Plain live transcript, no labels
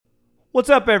What's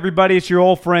up, everybody? It's your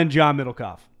old friend, John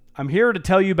Middlecoff. I'm here to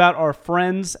tell you about our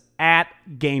friends at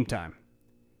Game Time.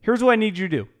 Here's what I need you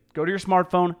to do. Go to your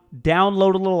smartphone,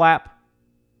 download a little app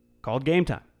called Game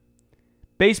Time.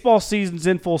 Baseball season's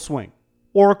in full swing.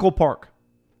 Oracle Park.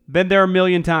 Been there a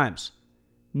million times.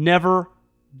 Never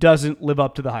doesn't live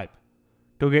up to the hype.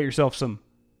 Go get yourself some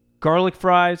garlic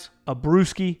fries, a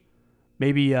brewski,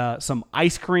 maybe some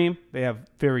ice cream. They have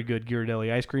very good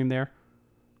Ghirardelli ice cream there.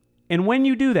 And when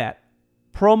you do that,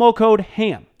 promo code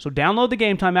HAM. So download the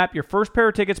Game Time app. Your first pair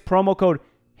of tickets, promo code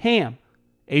HAM,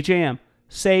 H-A-M,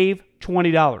 save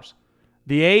 $20.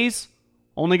 The A's,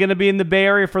 only going to be in the Bay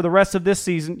Area for the rest of this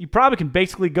season. You probably can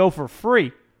basically go for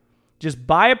free. Just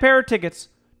buy a pair of tickets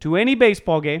to any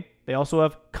baseball game. They also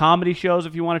have comedy shows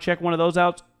if you want to check one of those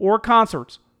out, or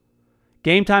concerts.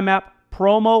 Game Time app,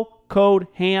 promo code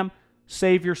HAM,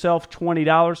 save yourself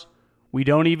 $20. We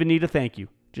don't even need a thank you.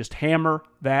 Just hammer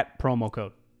that promo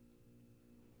code.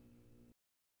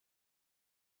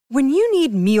 When you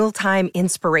need mealtime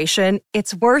inspiration,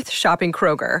 it's worth shopping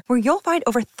Kroger, where you'll find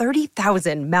over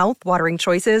 30,000 mouth-watering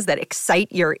choices that excite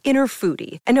your inner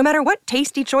foodie. And no matter what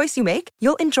tasty choice you make,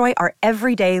 you'll enjoy our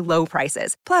everyday low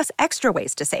prices, plus extra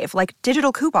ways to save, like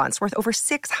digital coupons worth over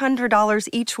 $600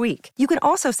 each week. You can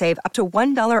also save up to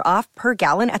 $1 off per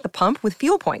gallon at the pump with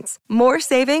fuel points. More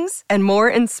savings and more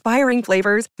inspiring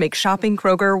flavors make shopping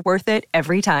Kroger worth it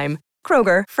every time.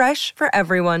 Kroger, fresh for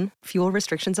everyone. Fuel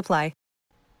restrictions apply.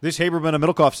 This Haberman and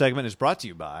Middlecoff segment is brought to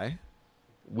you by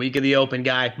Week of the Open,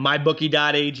 guy.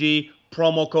 MyBookie.ag,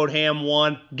 promo code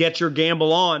HAM1. Get your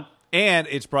gamble on. And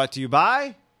it's brought to you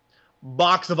by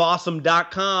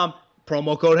boxofawesome.com,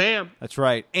 promo code HAM. That's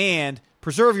right. And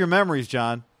preserve your memories,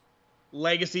 John.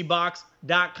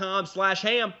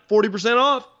 Legacybox.com/HAM, 40%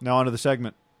 off. Now on to the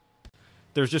segment.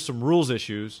 There's just some rules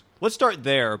issues. Let's start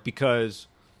there because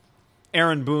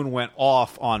Aaron Boone went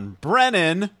off on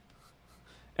Brennan.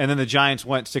 And then the Giants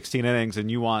went 16 innings, and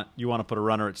you want to put a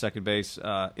runner at second base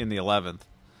in the 11th.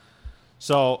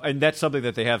 So, and that's something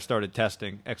that they have started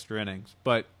testing, extra innings.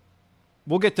 But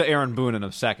we'll get to Aaron Boone in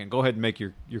a second. Go ahead and make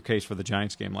your case for the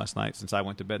Giants game last night, since I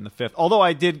went to bed in the 5th. Although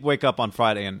I did wake up on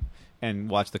Friday and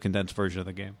watch the condensed version of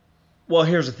the game. Well,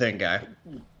 here's the thing, guy.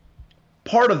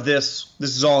 Part of this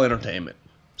is all entertainment,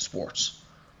 sports.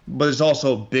 But it's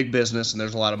also big business, and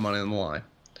there's a lot of money on the line.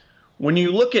 When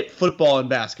you look at football and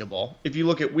basketball,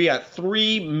 we got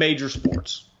three major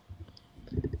sports.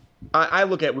 We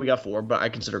got four, but I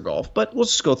consider golf. But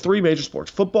let's just go three major sports: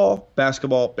 football,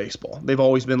 basketball, baseball. They've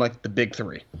always been like the big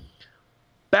three.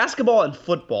 Basketball and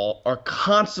football are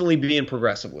constantly being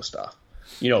progressive with stuff.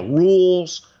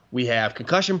 Rules. We have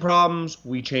concussion problems.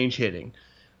 We change hitting.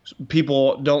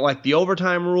 People don't like the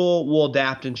overtime rule. We'll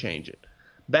adapt and change it.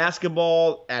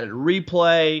 Basketball added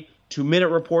replay. 2-minute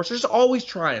reports. They're just always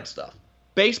trying stuff.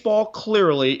 Baseball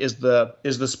clearly is the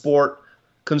sport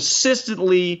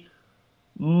consistently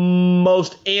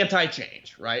most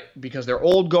anti-change, right? Because they're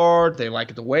old guard, they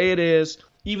like it the way it is,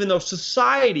 even though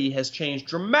society has changed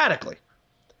dramatically.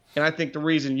 And I think the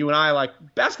reason you and I like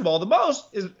basketball the most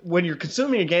is when you're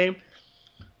consuming a game,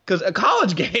 because a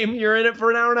college game, you're in it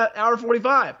for an hour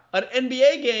 45. An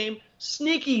NBA game,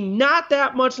 sneaky, not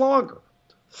that much longer.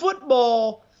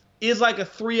 Football is like a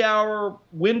 3-hour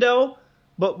window,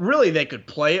 but really they could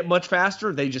play it much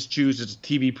faster. They just choose it's a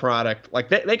TV product. Like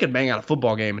they could bang out a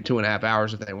football game in 2.5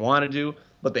 hours if they wanted to,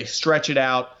 but they stretch it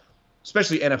out,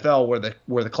 especially NFL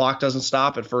where the clock doesn't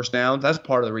stop at first down. That's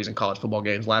part of the reason college football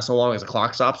games last so long is the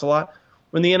clock stops a lot.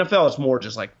 When the NFL, it's more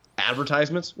just like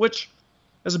advertisements, which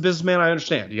as a businessman I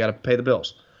understand. You got to pay the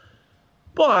bills.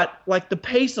 But like the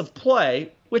pace of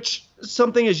play, which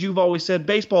something as you've always said,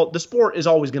 baseball, the sport is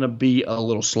always going to be a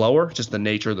little slower, just the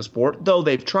nature of the sport, though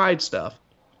they've tried stuff.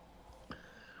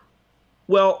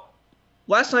 Well,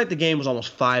 last night the game was almost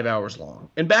 5 hours long.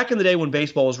 And back in the day when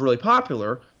baseball was really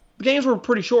popular, the games were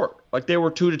pretty short. Like they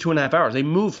were 2 to 2.5 hours. They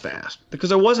moved fast because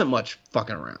there wasn't much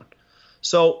fucking around.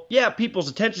 So, yeah, people's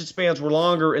attention spans were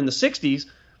longer in the 60s,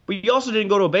 but you also didn't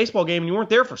go to a baseball game and you weren't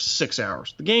there for 6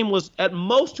 hours. The game was at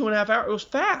most 2.5 hours. It was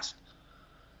fast.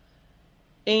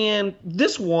 And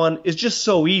this one is just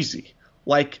so easy.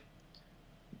 Like,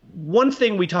 one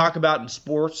thing we talk about in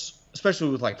sports, especially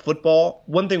with like football,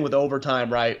 one thing with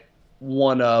overtime, right?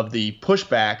 One of the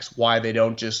pushbacks why they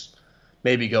don't just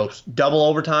maybe go double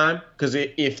overtime, because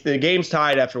if the game's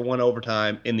tied after one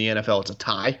overtime in the NFL, it's a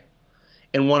tie.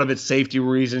 And one of its safety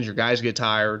reasons, your guys get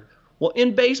tired. Well,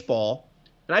 in baseball,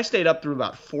 and I stayed up through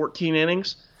about 14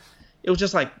 innings, it was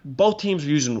just like both teams are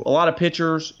using a lot of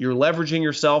pitchers. You're leveraging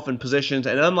yourself in positions.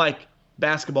 And unlike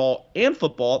basketball and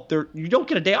football, you don't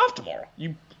get a day off tomorrow.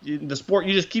 In the sport,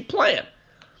 you just keep playing.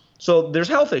 So there's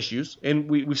health issues, and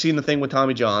we've seen the thing with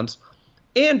Tommy Johns.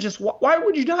 And just why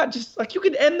would you not just, like, you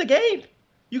could end the game.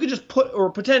 You could just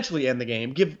potentially end the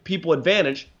game, give people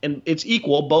advantage, and it's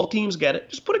equal. Both teams get it.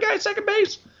 Just put a guy at second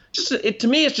base. To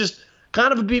me, it's just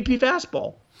kind of a BP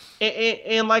fastball.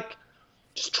 And like,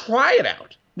 just try it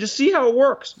out. Just see how it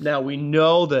works. Now, we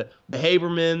know the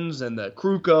Habermans and the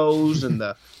Krukos and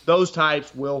those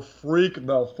types will freak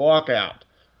the fuck out.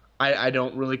 I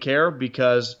don't really care,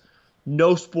 because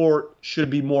no sport should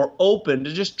be more open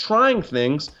to just trying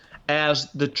things,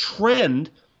 as the trend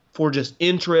for just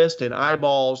interest and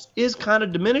eyeballs is kind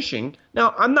of diminishing.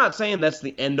 Now, I'm not saying that's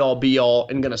the end-all, be-all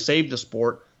and going to save the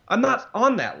sport. I'm not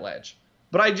on that ledge.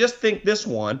 But I just think this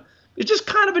one is just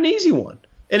kind of an easy one.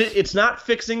 And it's not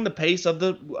fixing the pace of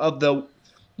the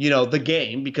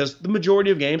game, because the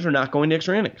majority of games are not going to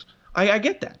extra innings. I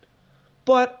get that.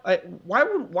 But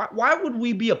why would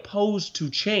we be opposed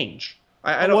to change?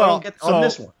 I don't get on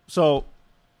this one. So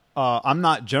I'm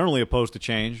not generally opposed to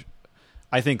change.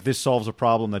 I think this solves a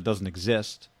problem that doesn't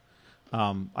exist.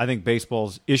 I think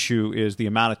baseball's issue is the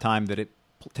amount of time that it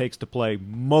takes to play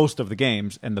most of the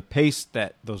games and the pace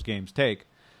that those games take.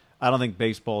 I don't think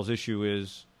baseball's issue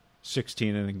is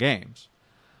 16-inning games.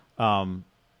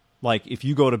 Like, if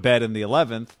you go to bed in the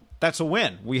 11th, that's a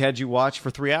win. We had you watch for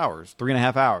 3 hours,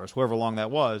 3.5 hours, however long that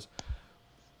was.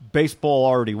 Baseball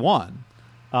already won.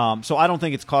 So I don't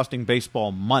think it's costing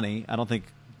baseball money. I don't think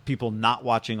people not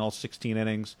watching all 16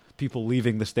 innings, people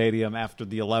leaving the stadium after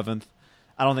the 11th,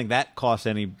 I don't think that costs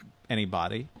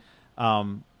anybody.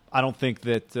 I don't think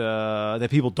that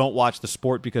people don't watch the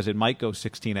sport because it might go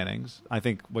 16 innings. I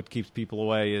think what keeps people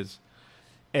away is,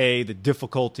 A, the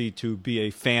difficulty to be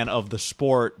a fan of the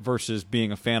sport versus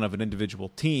being a fan of an individual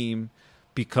team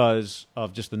because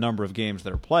of just the number of games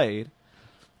that are played.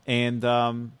 And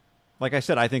like I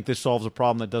said, I think this solves a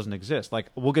problem that doesn't exist. Like,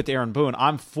 we'll get to Aaron Boone.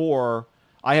 I'm for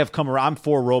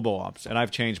robo-umps, and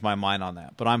I've changed my mind on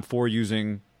that. But I'm for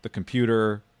using the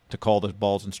computer to call the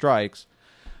balls and strikes.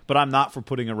 But I'm not for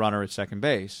putting a runner at second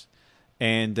base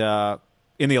and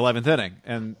in the 11th inning.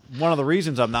 And one of the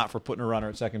reasons I'm not for putting a runner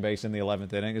at second base in the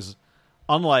 11th inning is,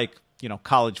 unlike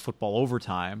college football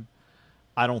overtime,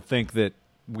 I don't think that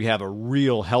we have a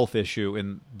real health issue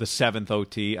in the 7th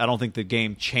OT. I don't think the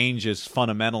game changes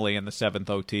fundamentally in the 7th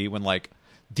OT when, like,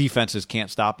 defenses can't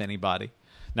stop anybody.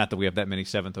 Not that we have that many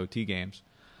 7th OT games.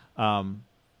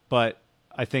 But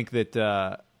I think that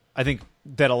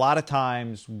a lot of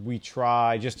times we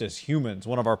try, just as humans,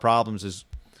 one of our problems is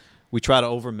we try to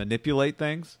over-manipulate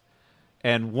things.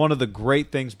 And one of the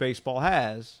great things baseball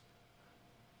has,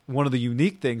 one of the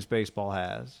unique things baseball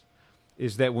has,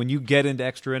 is that when you get into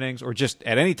extra innings, or just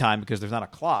at any time because there's not a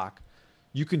clock,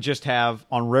 you can just have,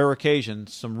 on rare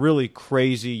occasions, some really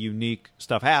crazy, unique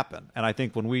stuff happen. And I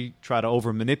think when we try to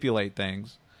over-manipulate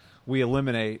things, we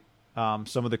eliminate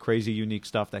some of the crazy, unique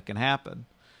stuff that can happen.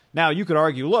 Now, you could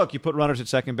argue, look, you put runners at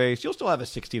second base, you'll still have a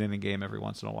 16-inning game every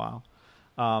once in a while.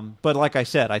 But like I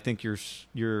said, I think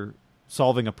you're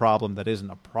solving a problem that isn't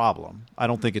a problem. I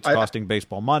don't think it's costing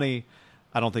baseball money.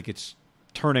 I don't think it's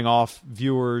turning off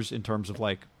viewers in terms of,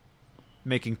 like,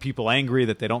 making people angry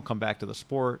that they don't come back to the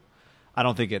sport. I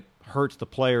don't think it hurts the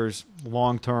players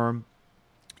long term.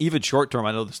 Even short term,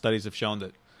 I know the studies have shown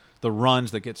that the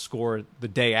runs that get scored the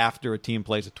day after a team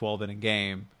plays a 12-inning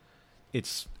game,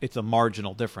 it's a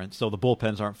marginal difference. So the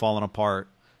bullpens aren't falling apart.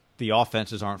 The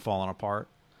offenses aren't falling apart.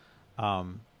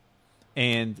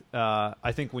 And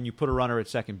I think when you put a runner at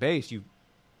second base, you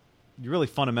really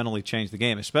fundamentally change the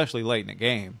game, especially late in the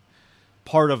game.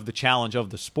 Part of the challenge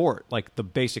of the sport, like the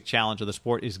basic challenge of the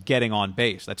sport, is getting on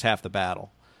base. That's half the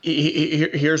battle.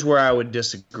 Here's where I would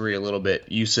disagree a little bit.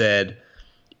 You said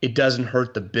it doesn't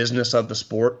hurt the business of the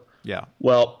sport. Yeah.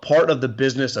 Well, part of the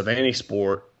business of any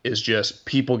sport is just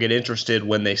people get interested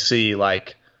when they see,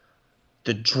 like,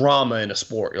 the drama in a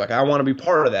sport. You're like, I want to be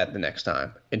part of that the next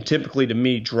time. And typically, to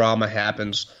me, drama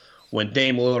happens when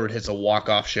Dame Lillard hits a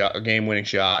walk-off shot, a game-winning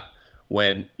shot,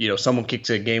 when someone kicks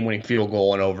a game-winning field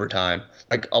goal in overtime.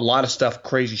 Like, a lot of stuff,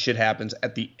 crazy shit happens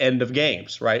at the end of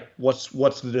games, right? What's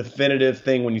the definitive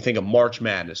thing when you think of March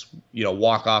Madness?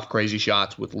 Walk-off crazy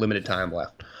shots with limited time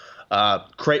left.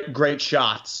 Great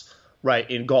shots, right,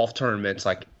 in golf tournaments,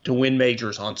 like to win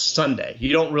majors on Sunday.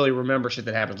 You don't really remember shit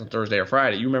that happens on Thursday or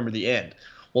Friday. You remember the end.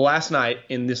 Well, last night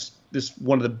in this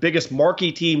one of the biggest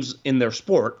marquee teams in their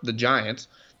sport, the Giants,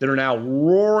 that are now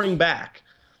roaring back.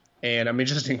 And, I mean,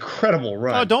 just an incredible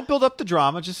run. Oh, don't build up the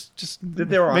drama. Just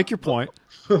make your point.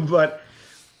 But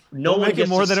no one make gets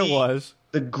it more to than see it was.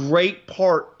 The great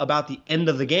part about the end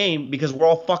of the game, because we're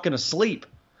all fucking asleep.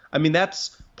 I mean,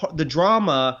 that's the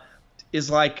drama is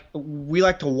like we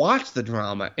like to watch the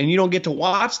drama, and you don't get to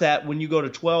watch that when you go to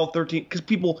 12, 13,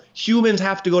 because humans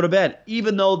have to go to bed,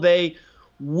 even though they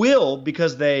will,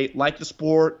 because they like the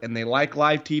sport and they like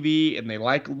live TV and they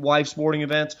like live sporting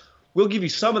events. We'll give you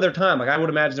some of their time. Like I would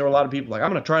imagine there were a lot of people like,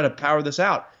 I'm going to try to power this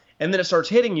out. And then it starts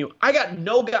hitting you. I got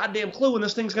no goddamn clue when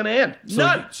this thing's going to end.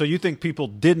 None. So you think people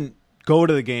didn't go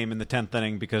to the game in the 10th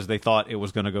inning because they thought it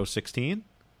was going to go 16?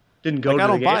 Didn't go to I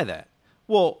the don't game? buy that.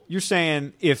 Well, you're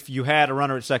saying if you had a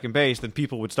runner at second base, then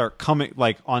people would start coming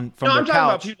from their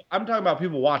couch. I'm talking about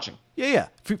people watching. Yeah.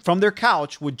 From their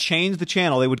couch would change the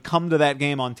channel. They would come to that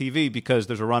game on TV because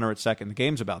there's a runner at second. The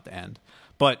game's about to end.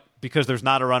 But because there's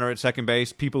not a runner at second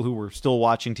base, people who were still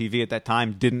watching TV at that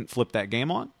time didn't flip that game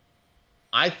on?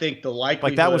 I think the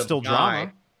likelihood that was of still a guy,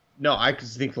 drama. No, I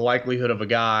think the likelihood of a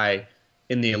guy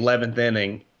in the 11th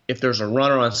inning, if there's a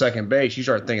runner on second base, you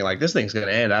start thinking like, this thing's going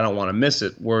to end. I don't want to miss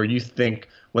it. Where you think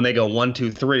when they go 1,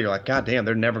 2, 3, you're like, God damn,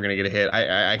 they're never going to get a hit.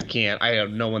 I can't. I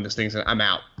don't know when this thing's. I'm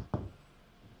out.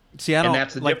 See, I don't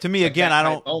that's the like. To difference. me, Like again, that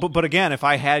I don't. But again, if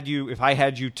I had you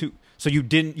to, so you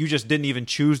just didn't even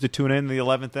choose to tune in the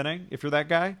 11th inning. If you're that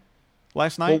guy,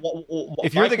 last night,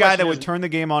 if you're the guy that would turn the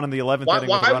game on in the 11th inning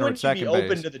with a runner at second base, why wouldn't you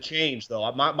be open to the change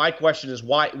though? My question is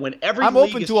why, when every I'm league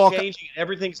open is to all changing and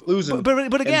everything's losing.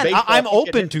 But again, and baseball I'm can't get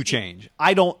open hit to the team. change.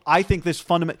 I think this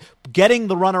getting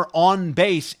the runner on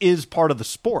base is part of the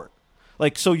sport.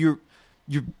 Like, so you're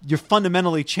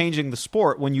fundamentally changing the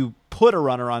sport when you put a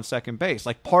runner on second base.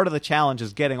 Like, part of the challenge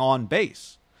is getting on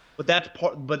base. But that's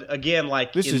part. But again,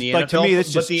 like This in is the like NFL, to me,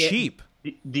 it's but just cheap.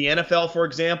 The NFL, for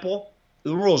example,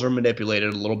 the rules are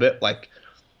manipulated a little bit. Like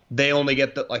they only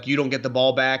get you don't get the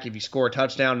ball back if you score a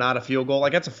touchdown, not a field goal.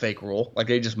 Like that's a fake rule. Like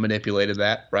they just manipulated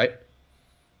that, right?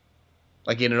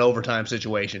 Like in an overtime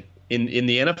situation. In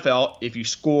the NFL, if you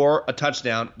score a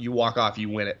touchdown, you walk off, you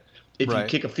win it. If you Right.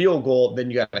 kick a field goal, then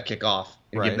you got to kick off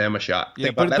and Right. give them a shot. Yeah,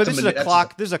 Think about but it. this is a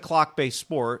clock. This is a clock-based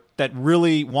sport that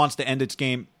really wants to end its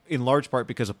game in large part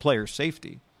because of player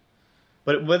safety.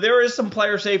 But there is some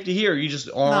player safety here. You just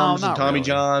arms and not Tommy really.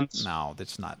 Johns. No,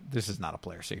 that's not. This is not a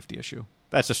player safety issue.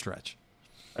 That's a stretch.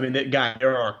 I mean,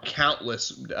 there are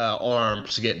countless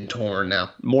arms getting torn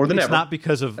now, more than It's ever. not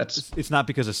because of. That's- It's not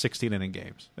because of 16 inning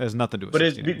games. It has nothing to do with. but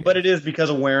 16 inning but games. it is because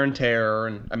of wear and tear,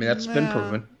 and I mean that's been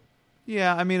proven.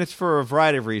 Yeah, I mean it's for a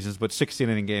variety of reasons, but 16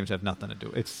 inning games have nothing to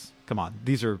do. Come on.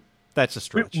 That's a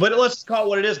stretch. But let's call it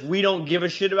what it is. We don't give a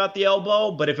shit about the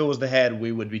elbow, but if it was the head,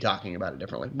 we would be talking about it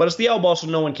differently. But it's the elbow, so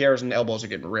no one cares, and the elbows are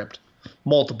getting ripped.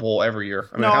 Multiple every year.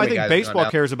 I mean, No, how I many think guys have gone baseball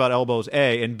down? cares about elbows.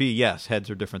 A and B. Yes, heads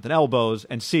are different than elbows,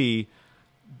 and C.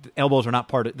 Elbows are not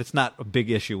part of. That's not a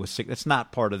big issue with. That's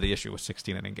not part of the issue with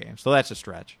 16 inning games. So that's a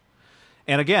stretch.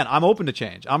 And again, I'm open to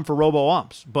change. I'm for robo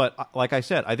umps, but like I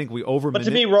said, I think we over. But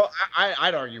to me,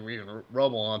 I'd argue even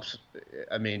robo-umps,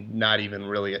 I mean, not even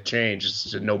really a change. It's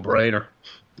just a no-brainer.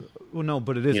 Well, no,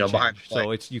 but it is You know, a behind change. the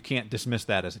plate. So you can't dismiss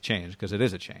that as a change because it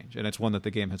is a change, and it's one that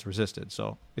the game has resisted.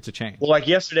 So it's a change. Well, like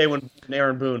yesterday when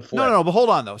Aaron Boone flipped. No, but hold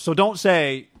on though. So don't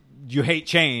say you hate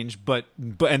change, but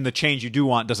and the change you do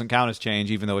want doesn't count as change,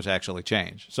 even though it's actually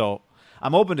change. So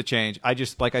I'm open to change. I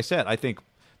just, like I said, I think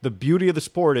the beauty of the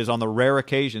sport is on the rare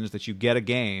occasions that you get a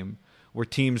game where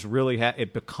teams really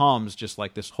it becomes just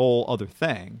like this whole other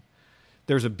thing.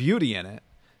 There's a beauty in it.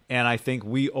 And I think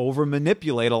we over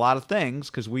manipulate a lot of things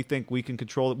because we think we can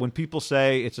control it. When people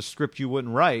say it's a script you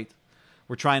wouldn't write,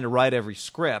 we're trying to write every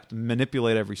script,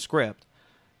 manipulate every script.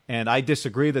 And I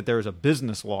disagree that there's a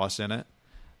business loss in it.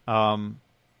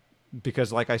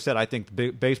 Because, like I said, I think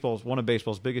one of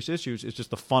baseball's biggest issues is just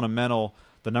the fundamental,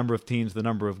 the number of teams, the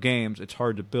number of games. It's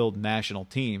hard to build national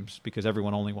teams because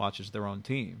everyone only watches their own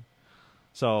team.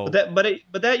 So, but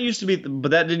that didn't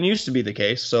used to be the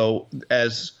case. So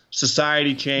as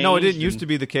society changed, no, it didn't used to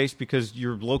be the case because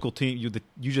your local team,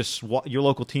 your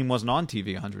local team wasn't on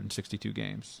TV 162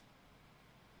 games.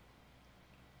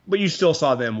 But you still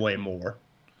saw them way more.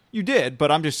 You did,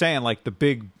 but I'm just saying, like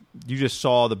you just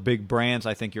saw the big brands.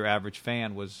 I think your average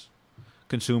fan was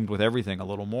consumed with everything a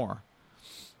little more.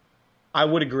 I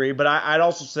would agree, but I'd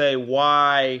also say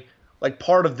why. Like,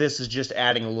 part of this is just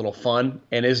adding a little fun,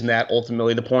 and isn't that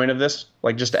ultimately the point of this?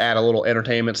 Like, just to add a little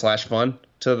entertainment / fun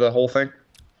to the whole thing?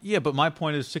 Yeah, but my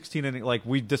point is 16 inning. Like,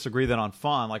 we disagree then on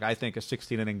fun. Like, I think a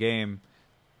 16 inning game,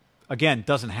 again,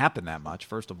 doesn't happen that much.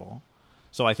 First of all,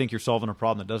 so I think you're solving a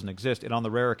problem that doesn't exist. And on the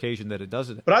rare occasion that it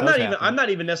does, but I'm not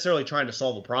even necessarily trying to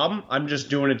solve a problem. I'm just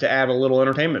doing it to add a little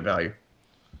entertainment value.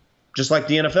 Just like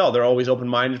the NFL, they're always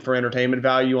open-minded for entertainment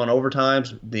value on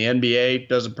overtimes. The NBA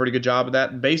does a pretty good job of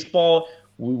that. Baseball,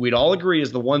 we'd all agree,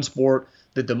 is the one sport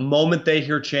that the moment they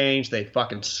hear change, they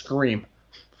fucking scream.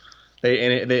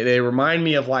 They remind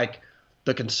me of like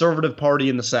the conservative party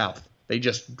in the South. They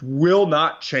just will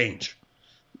not change.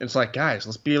 It's like, guys,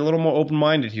 let's be a little more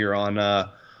open-minded here on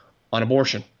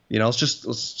abortion. Let's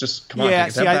just come on. Yeah, take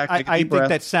a step back, take a I deep think breath.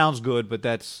 that sounds good, but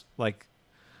that's like.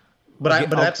 But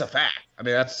that's a fact. I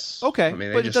mean, that's Okay, I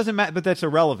mean, but it doesn't matter. But that's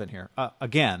irrelevant here.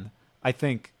 Again, I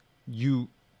think you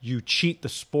cheat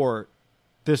this sport,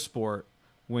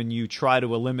 when you try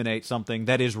to eliminate something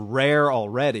that is rare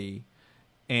already,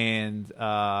 and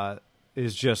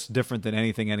is just different than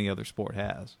anything any other sport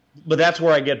has. But that's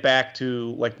where I get back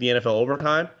to like the NFL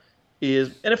overtime. Is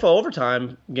NFL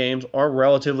overtime games are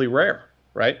relatively rare,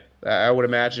 right? I would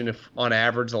imagine if on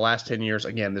average the last 10 years,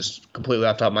 again, this is completely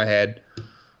off the top of my head,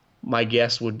 my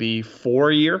guess would be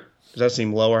 4 a year. Does that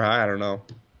seem low or high? I don't know.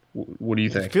 What do you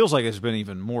think? It feels like it's been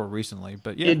even more recently,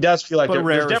 but yeah, it does feel like there's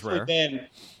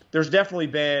there's definitely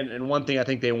been, and one thing I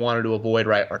think they wanted to avoid,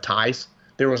 right, are ties.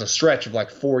 There was a stretch of like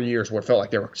 4 years where it felt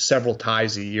like there were several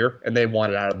ties a year, and they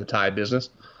wanted out of the tie business,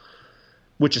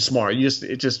 which is smart.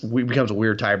 It becomes a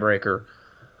weird tiebreaker.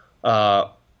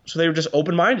 So they were just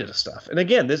open-minded to stuff. And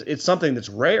again, it's something that's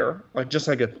rare, like just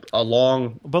like a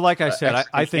long. But like I said,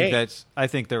 I think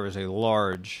game. there is a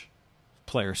large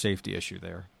player safety issue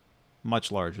there,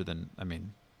 much larger than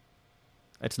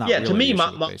it's not. Yeah, really to me, an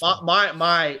issue with baseball.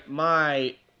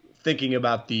 my thinking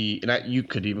about you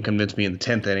could even convince me in the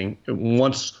 10th inning,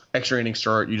 once extra innings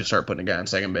start, you just start putting a guy on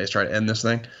second base, try to end this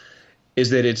thing. Is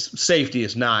that it's safety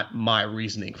is not my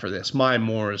reasoning for this. Mine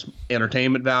more is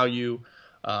entertainment value.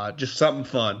 Just something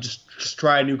fun. Just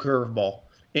try a new curveball.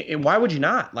 And why would you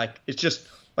not? Like, it's just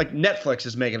like Netflix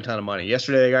is making a ton of money.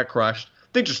 Yesterday they got crushed.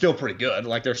 Things are still pretty good.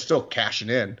 Like, they're still cashing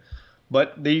in,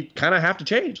 but they kind of have to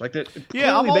change. Like,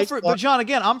 yeah, I'm all for. But John,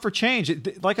 again, I'm for change.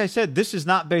 Like I said, this is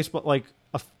not baseball. Like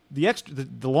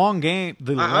the long game,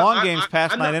 games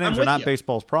past 9 innings are not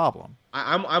baseball's problem.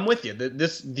 I'm with you.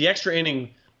 The extra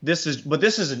inning. This is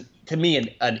to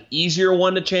me an easier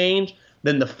one to change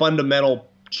than the fundamental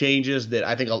changes that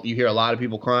I think you hear a lot of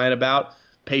people crying about,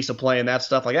 pace of play and that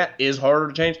stuff like that is harder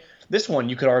to change. This one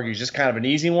you could argue is just kind of an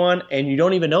easy one, and you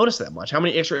don't even notice that much. How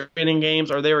many extra inning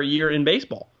games are there a year in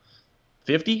baseball?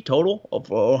 50 total of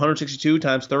 162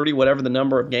 times 30, whatever the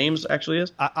number of games actually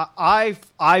is.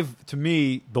 I've to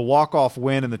me, the walk-off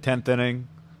win in the 10th inning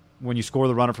when you score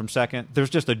the runner from second, there's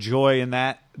just a joy in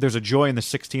that. There's a joy in the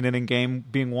 16-inning game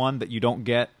being won that you don't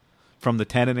get from the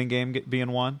 10-inning game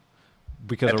being won.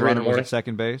 Because the runner was at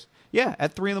second base. Yeah,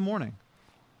 at 3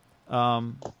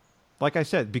 a.m. Like I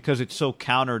said, because it's so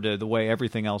counter to the way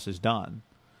everything else is done.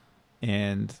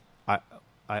 And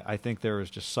I think there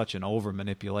is just such an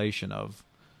over-manipulation of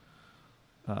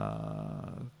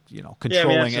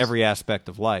controlling every aspect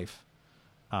of life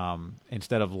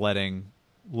instead of letting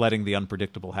the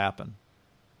unpredictable happen.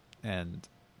 And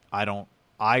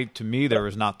to me, there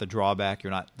is not the drawback.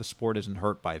 The sport isn't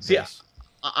hurt by this.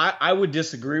 I would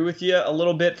disagree with you a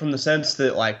little bit from the sense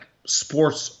that like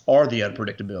sports are the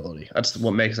unpredictability. That's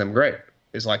what makes them great.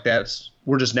 It's like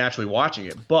we're just naturally watching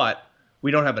it, but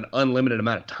we don't have an unlimited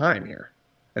amount of time here,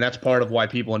 and that's part of why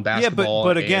people in basketball.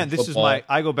 Yeah, but again, this is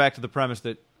I go back to the premise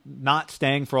that not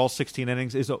staying for all 16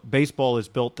 innings baseball is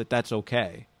built that's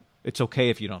okay. It's okay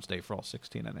if you don't stay for all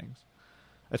 16 innings.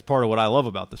 That's part of what I love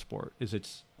about the sport is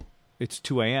it's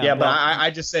 2 a.m. Yeah, but I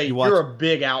just say you're a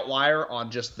big outlier on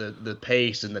just the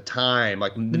pace and the time.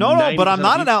 Like no, but I'm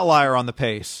not an outlier on the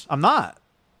pace. I'm not.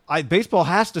 Baseball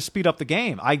has to speed up the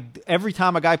game. Every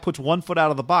time a guy puts 1 foot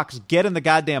out of the box, get in the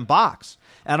goddamn box.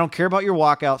 And I don't care about your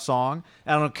walkout song.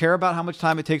 And I don't care about how much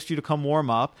time it takes for you to come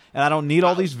warm up. And I don't need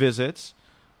all these visits.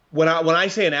 When I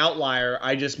say an outlier,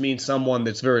 I just mean someone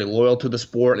that's very loyal to the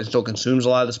sport and still consumes a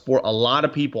lot of the sport. A lot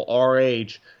of people our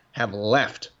age have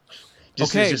left.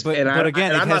 But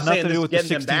again, it has nothing to do with the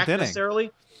 16th inning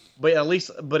necessarily.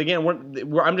 But again,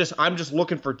 I'm just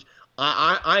looking for.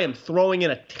 I am throwing in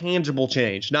a tangible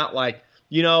change, not like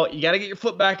you got to get your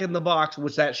foot back in the box,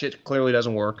 which that shit clearly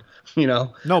doesn't work.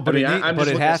 No, but I'm just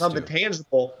looking at something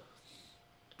tangible.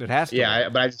 It has to. Yeah,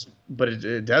 but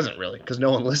it doesn't really because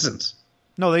no one listens.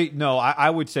 No, I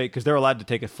would say because they're allowed to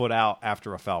take a foot out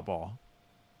after a foul ball.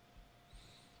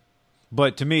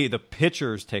 But to me, the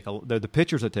pitchers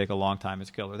that take a long time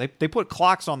is killer. They put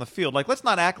clocks on the field. Like, let's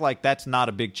not act like that's not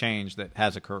a big change that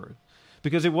has occurred,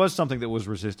 because it was something that was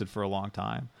resisted for a long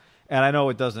time. And I know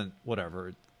it doesn't.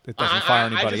 Whatever, it doesn't fire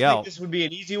anybody else. Think this would be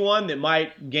an easy one that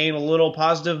might gain a little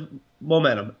positive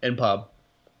momentum in pub.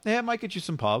 Yeah, it might get you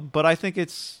some pub, but I think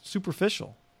it's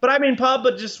superficial. But I mean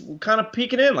but just kind of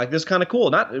peeking in like this, kind of cool.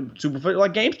 Not superficial.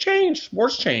 Like games change,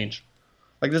 sports change.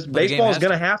 Like this But the game baseball is has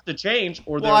going to to. have to change,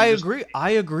 or Well, I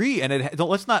agree, and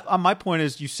let's not. My point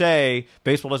is, you say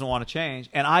baseball doesn't want to change,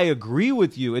 and I agree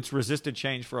with you. It's resisted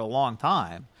change for a long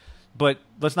time, but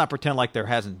let's not pretend like there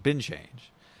hasn't been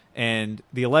change. And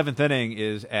the 11th inning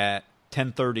is at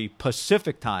 10:30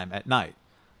 Pacific time at night.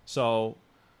 So,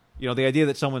 the idea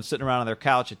that someone's sitting around on their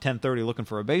couch at 10:30 looking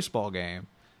for a baseball game,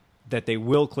 that they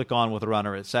will click on with a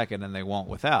runner at second and they won't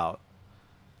without,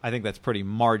 I think that's pretty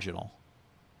marginal.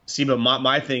 See, but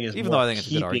my thing is Even though I think it's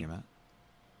a good argument.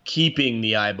 Keeping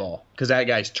the eyeball, because that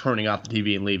guy's turning off the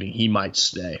TV and leaving. He might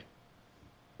stay.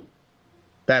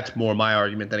 That's more my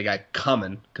argument than a guy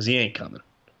coming, because he ain't coming.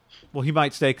 Well, he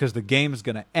might stay because the game's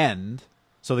going to end.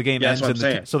 So the game ends.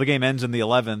 So the game ends in the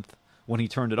 11th when he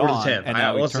turned it Or on. the 10th. And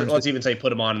now Let's even say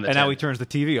put him on in the 10th. And now he turns the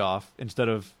TV off instead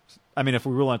of. I mean, if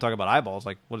we really want to talk about eyeballs,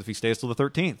 like, what if he stays till the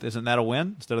 13th? Isn't that a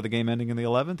win? Instead of the game ending in the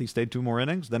 11th, he stayed 2 more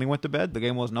innings. Then he went to bed. The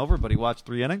game wasn't over, but he watched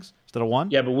 3 innings instead of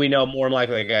 1. Yeah, but we know more than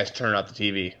likely the guy's turning off the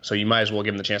TV, so you might as well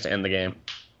give him the chance to end the game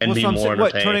and Well, be so I'm more saying,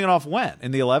 entertained. turning it off when?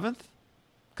 In the 11th?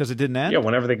 Because it didn't end? Yeah,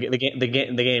 whenever the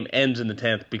game ends in the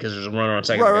 10th because there's a runner on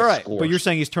second. Right. Scores. But you're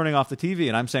saying he's turning off the TV,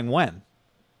 and I'm saying when?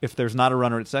 If there's not a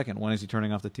runner at second, when is he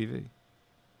turning off the TV?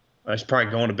 He's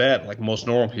probably going to bed like most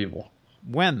normal people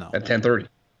When, though? at 10:30.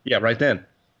 Yeah, right then.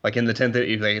 Like in the 10th,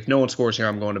 if no one scores here,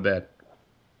 I'm going to bed.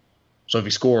 So if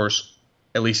he scores,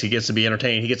 at least he gets to be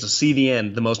entertained. He gets to see the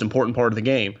end, the most important part of the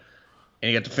game, and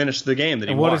he gets to finish the game that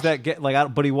he And what watched. does that get?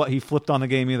 Like, but he flipped on the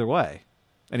game either way,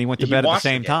 and he went to He bed at the watched the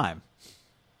same game. time.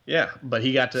 Yeah, but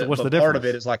he got to. So what's but the part of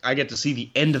difference? it is like I get to see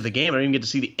the end of the game. I don't even get to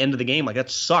see the end of the game. Like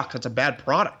that sucks. That's a bad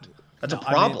product. That's a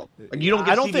problem. Like you don't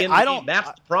get to see the end of the game.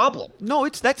 That's the problem. No,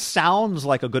 that sounds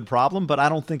like a good problem, but I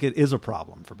don't think it is a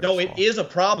problem for baseball. No, it is a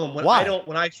problem when Why?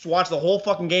 when I watch the whole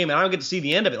fucking game and I don't get to see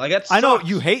the end of it. Like that sucks. I know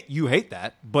you hate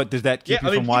that, but does that keep you from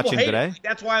people watching hate today? it.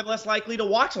 That's why I'm less likely to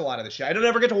watch a lot of the shit. I don't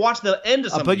ever get to watch the end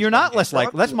of something. But you're not less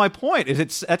likely. That's my point.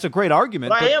 That's a great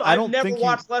argument. But I am. I don't I've never think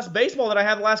watched less baseball than I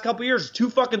have the last couple of years. It's too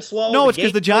fucking slow. No, it's because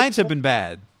game- the Giants have been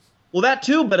bad. Well, that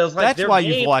too, but it was like That's their why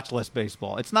game, you've watched less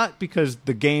baseball. It's not because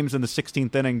the games in the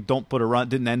 16th inning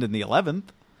didn't end in the 11th.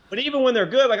 But even when they're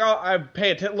good, like I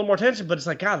pay a little more attention. But it's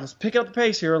like, God, let's pick up the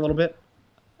pace here a little bit.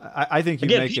 I think you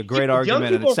Again, make a people- great young argument,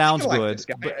 and people it sounds feel like good. this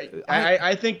guy. But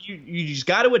I think you just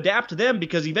got to adapt to them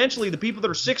because eventually the people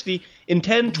that are 60 in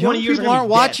 10, 20 young years people are aren't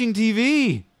gonna be dead. watching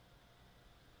TV.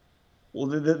 Well,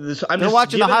 I'm They're just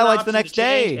watching the giving highlights an the option next to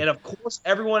change, day. And of course,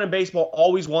 everyone in baseball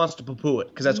always wants to poo-poo it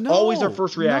because that's always their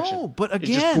first reaction. No, but It's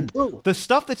just again, poo-poo. the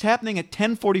stuff that's happening at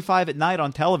 10:45 at night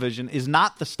on television is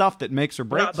not the stuff that makes or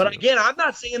breaks. But you. again, I'm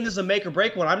not saying this is a make or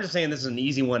break one. I'm just saying this is an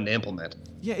easy one to implement.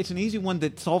 Yeah, it's an easy one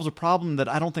that solves a problem that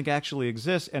I don't think actually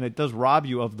exists, and it does rob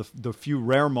you of the few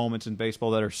rare moments in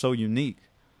baseball that are so unique.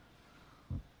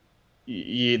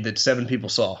 That 7 people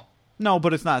saw. No,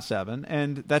 but it's not 7,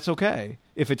 and that's okay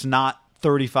if it's not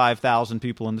 35,000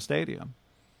 people in the stadium.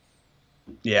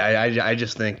 Yeah, I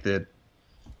just think that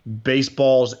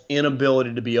baseball's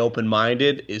inability to be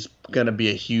open-minded is going to be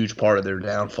a huge part of their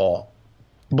downfall.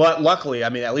 But luckily, I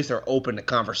mean, at least they're open to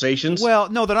conversations. Well,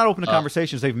 no, they're not open to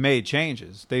conversations. They've made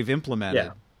changes. They've implemented.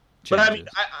 Yeah. Changes.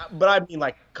 But I mean,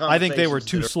 like, I think they were conversations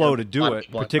too that are slow to do gonna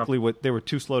it, be like- particularly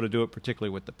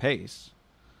with the pace.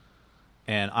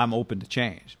 And I'm open to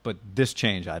change, but this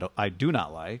change I do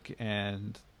not like,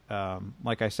 and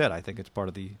like I said, I think it's part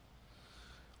of the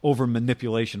over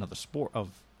manipulation of the sport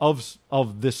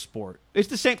of this sport. It's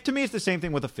the same to me. It's the same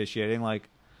thing with officiating. Like,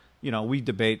 we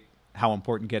debate how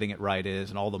important getting it right is,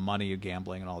 and all the money of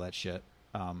gambling and all that shit.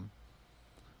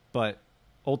 But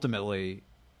ultimately,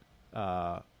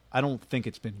 I don't think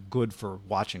it's been good for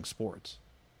watching sports,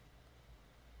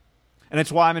 and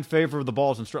it's why I'm in favor of the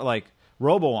balls and like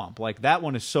RoboUmp. Like that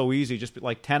one is so easy. Just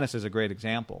like tennis is a great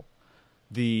example.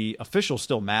 The officials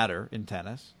still matter in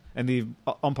tennis, and the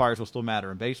umpires will still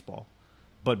matter in baseball.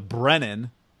 But Brennan,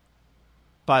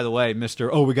 by the way,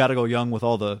 we got to go young with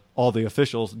all the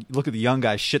officials. Look at the young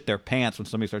guys shit their pants when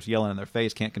somebody starts yelling in their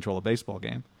face. Can't control a baseball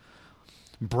game.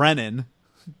 Brennan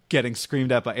getting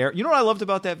screamed at by air. You know what I loved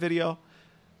about that video?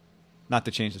 Not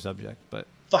to change the subject, but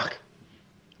Fuck.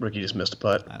 Ricky just missed a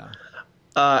putt. I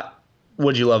know.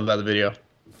 What'd you love about the video?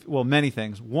 Well, many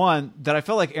things. One, that I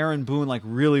felt like Aaron Boone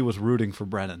really was rooting for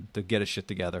Brennan to get his shit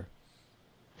together.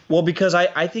 Well, because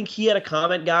I think he had a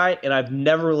comment guy, and I've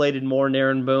never related more to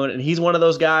Aaron Boone, and he's one of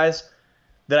those guys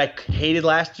that I hated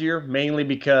last year, mainly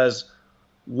because,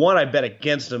 one, I bet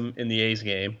against him in the A's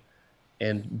game,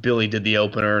 and Billy did the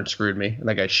opener and screwed me, and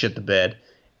that guy shit the bed.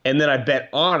 And then I bet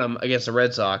on him against the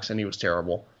Red Sox, and he was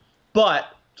terrible. But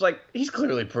it's like he's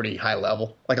clearly pretty high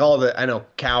level. Like I know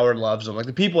Coward loves him. Like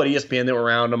the people at ESPN that were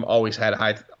around him always had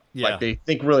Yeah. Like they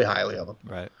think really highly of him.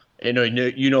 Right.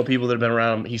 You know people that have been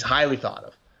around him. He's highly thought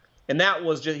of. And that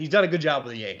was he's done a good job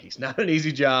with the Yankees. Not an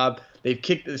easy job. They've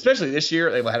kicked, especially this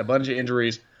year, they've had a bunch of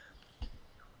injuries.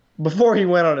 Before he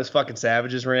went on his fucking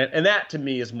Savages rant, and that to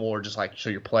me is more just like so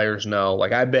your players know.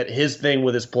 Like I bet his thing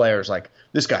with his players, like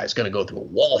this guy's gonna go through a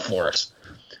wall for us.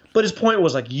 But his point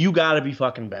was like you got to be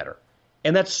fucking better,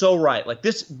 and that's so right. Like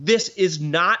this is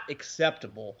not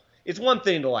acceptable. It's one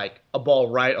thing to like a ball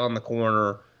right on the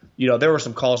corner. You know, there were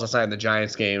some calls last night in the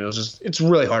Giants game. It's a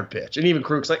really hard pitch. And even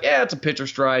Krug's like, yeah, it's a pitcher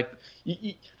strike.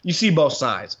 You see both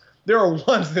sides. There are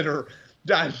ones that are,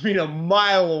 a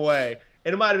mile away.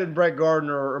 And it might have been Brett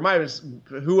Gardner or it might have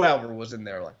been whoever was in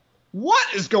there. Like,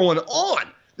 what is going on?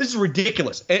 This is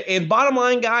ridiculous. And bottom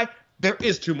line, guy, there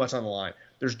is too much on the line.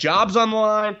 There's jobs on the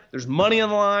line. There's money on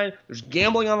the line. There's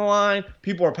gambling on the line.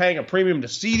 People are paying a premium to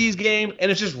see these games.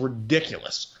 And it's just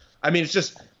ridiculous. I mean,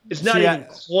 it's not even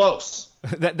close.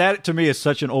 That to me is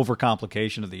such an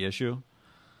overcomplication of the issue.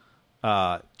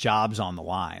 Jobs on the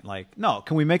line. Like, no,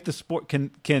 can we make the sport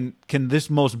can this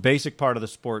most basic part of the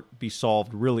sport be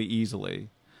solved really easily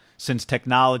since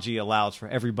technology allows for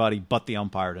everybody but the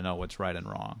umpire to know what's right and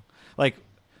wrong. Like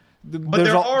but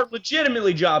there are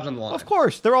legitimately jobs on the line. Of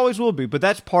course, there always will be, but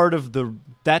that's part of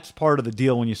the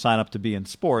deal when you sign up to be in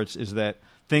sports is that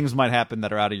things might happen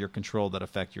that are out of your control that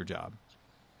affect your job.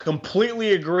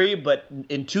 Completely agree, but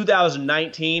in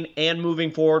 2019 and moving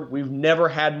forward, we've never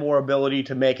had more ability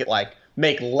to make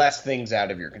less things out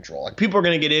of your control. Like people are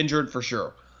going to get injured for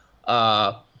sure.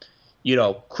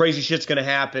 Crazy shit's going to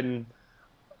happen.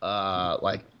 A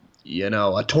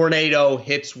tornado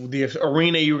hits the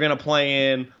arena you were going to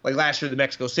play in. Like last year, the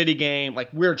Mexico City game.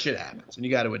 Like weird shit happens, and you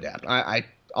got to adapt.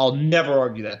 I'll never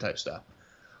argue that type of stuff.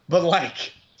 But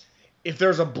like, if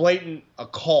there's a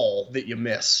call that you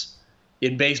miss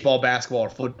in baseball, basketball,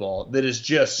 or football that is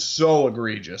just so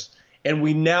egregious. And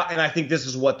I think this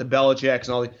is what the Belichicks and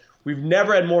all these, we've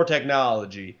never had more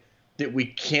technology that we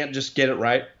can't just get it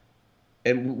right.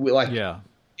 And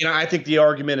I think the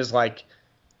argument is like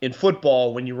in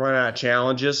football when you run out of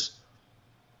challenges,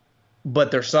 but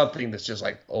there's something that's just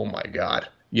like, oh my God,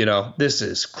 this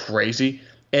is crazy.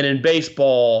 And in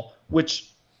baseball,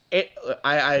 which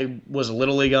I was a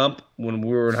little league ump when we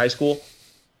were in high school.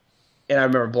 And I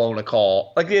remember blowing a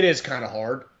call. Like, it is kind of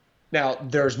hard. Now,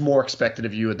 there's more expected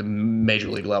of you at the major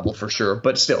league level for sure.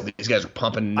 But still, these guys are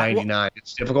pumping 99.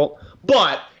 It's difficult.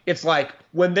 But it's like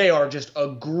when they are just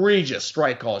egregious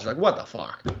strike calls, you're like, what the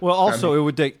fuck? Well, also, it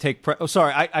would take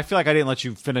sorry, I feel like I didn't let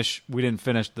you finish. We didn't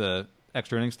finish the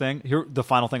extra innings thing. Here, the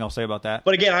final thing I'll say about that.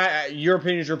 But again, your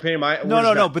opinion is your opinion.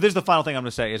 No. But this is the final thing I'm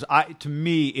going to say. To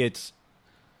me, it's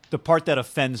the part that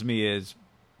offends me is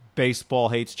baseball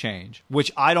hates change,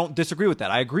 which I don't disagree with that.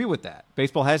 I agree with that.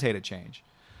 Baseball has hated change.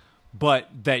 But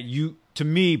to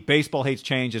me, baseball hates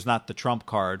change is not the trump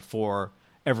card for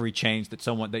every change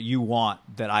that you want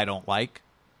that I don't like.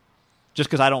 Just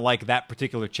because I don't like that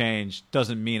particular change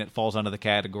doesn't mean it falls under the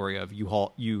category of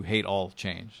you hate all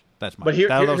change. That's my.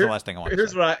 That was the last thing I want to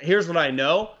say. Here's what I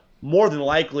know. More than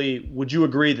likely, would you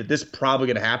agree that this is probably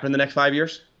going to happen in the next 5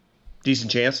 years? Decent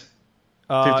chance.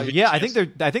 Yeah, I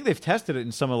think they've tested it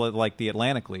in some of like the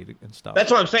Atlantic League and stuff.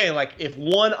 That's what I'm saying. Like if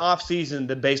one off season,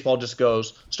 the baseball just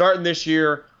goes starting this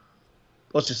year.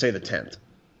 Let's just say the 10th.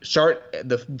 Start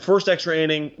the first extra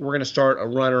inning. We're going to start a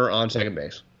runner on second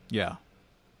base. Yeah,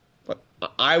 but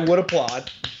I would applaud,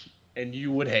 and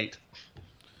you would hate.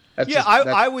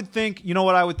 I would think. You know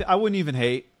what I would? I wouldn't even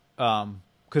hate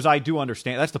because I do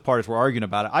understand. That's the part is we're arguing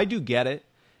about it. I do get it,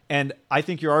 and I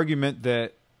think your argument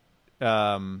that.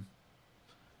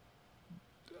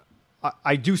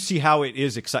 I do see how it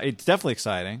is exciting. It's definitely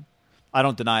exciting. I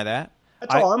don't deny that.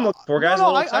 That's all I'm looking for, guys.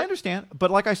 No, I understand.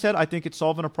 But like I said, I think it's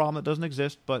solving a problem that doesn't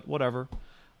exist, but whatever.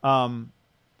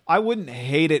 I wouldn't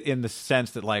hate it in the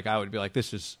sense that like I would be like,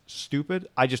 this is stupid.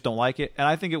 I just don't like it. And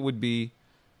I think it would be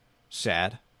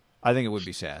sad.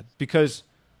 Because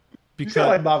you feel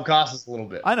like Bob Costas a little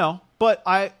bit. I know. But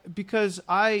I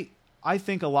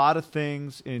think a lot of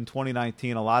things in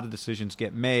 2019, a lot of decisions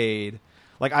get made.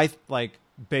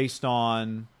 Based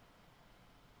on,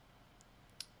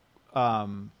 I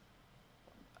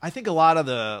think a lot of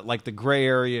the gray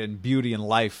area and beauty in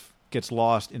life gets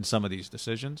lost in some of these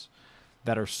decisions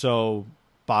that are so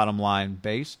bottom line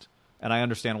based. And I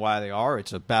understand why they are.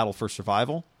 It's a battle for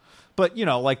survival. But,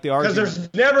 like the argument. Because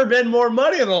there's never been more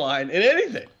money on the line in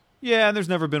anything. Yeah, and there's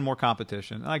never been more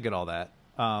competition. I get all that.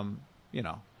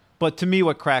 But to me,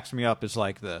 what cracks me up is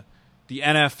like the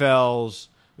NFL's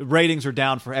ratings are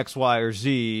down for X, Y, or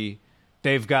Z.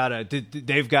 They've got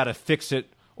to fix it,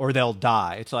 or they'll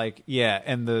die. It's like, yeah,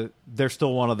 and they're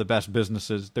still one of the best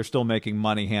businesses. They're still making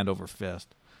money hand over fist.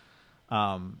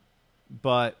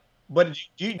 But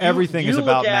everything is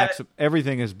about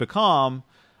everything has become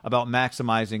about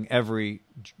maximizing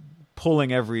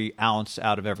pulling every ounce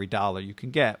out of every dollar you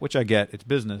can get, which I get, it's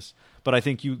business. But I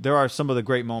think there are some of the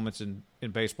great moments in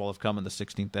baseball have come in the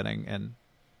 16th inning, and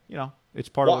it's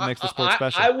part of what makes the sport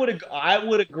special. I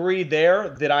would agree there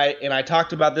that I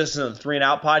talked about this in the 3 and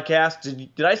Out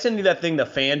podcast. Did I send you that thing, the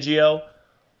Fangio,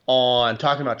 on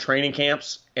talking about training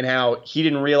camps and how he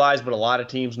didn't realize, but a lot of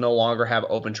teams no longer have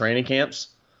open training camps,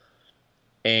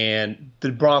 and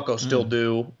the Broncos still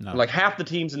do. No. Like half the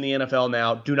teams in the NFL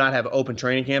now do not have open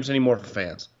training camps anymore for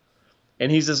fans. And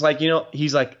he's just like,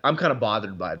 he's like, I'm kind of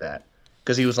bothered by that,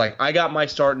 because he was like, I got my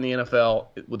start in the NFL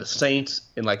with the Saints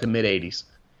in like the mid '80s.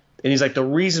 And he's like, the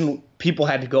reason people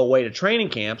had to go away to training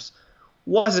camps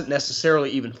wasn't necessarily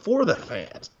even for the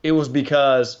fans. It was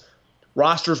because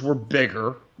rosters were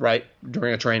bigger, right,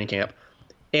 during a training camp.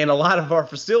 And a lot of our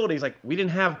facilities, like, we didn't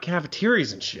have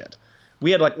cafeterias and shit. We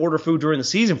had, like, order food during the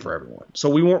season for everyone. So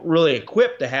we weren't really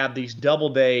equipped to have these double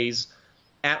days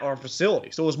at our facility.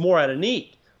 So it was more out of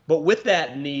need. But with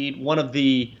that need, one of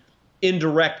the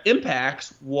indirect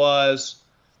impacts was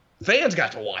fans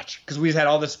got to watch, because we had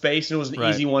all this space and it was an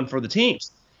easy one for the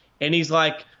teams. And he's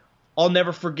like, I'll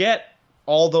never forget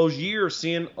all those years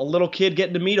seeing a little kid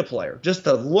getting to meet a player, just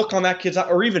the look on that kid's eye,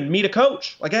 or even meet a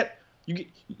coach. Like that,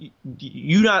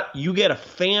 you get a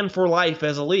fan for life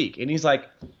as a league. And he's like,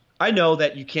 I know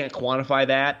that you can't quantify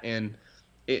that, and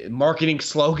marketing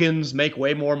slogans make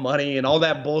way more money and all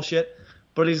that bullshit.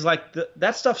 But he's like,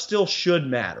 that stuff still should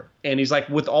matter. And he's like,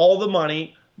 with all the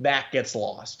money, that gets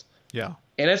lost. Yeah.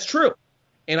 And it's true.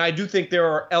 And I do think there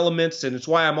are elements, and it's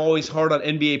why I'm always hard on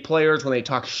NBA players when they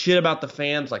talk shit about the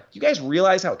fans. Like, you guys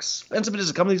realize how expensive it is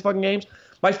to come to these fucking games?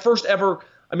 My first ever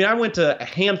 – I went to a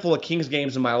handful of Kings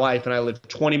games in my life, and I lived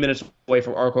 20 minutes away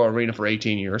from Arco Arena for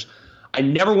 18 years. I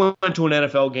never went to an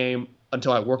NFL game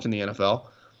until I worked in the NFL.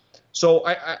 So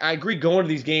I agree, going to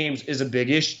these games is a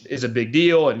big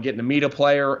deal, and getting to meet a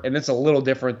player, and it's a little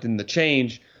different than the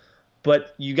change.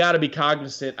 But you got to be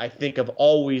cognizant, I think, of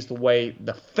always the way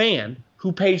the fan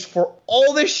who pays for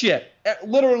all this shit,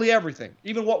 literally everything,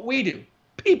 even what we do,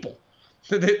 people.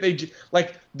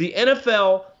 Like the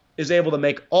NFL is able to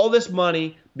make all this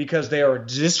money because they are a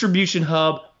distribution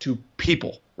hub to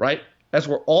people, right? That's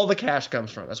where all the cash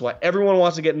comes from. That's why everyone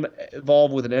wants to get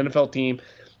involved with an NFL team.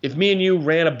 If me and you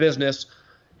ran a business,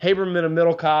 Haberman and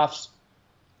Middlecoffs,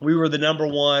 we were the number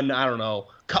one,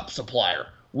 cup supplier.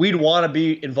 We'd want to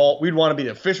be involved. We'd want to be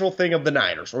the official thing of the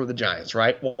Niners or the Giants,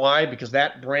 right? Why? Because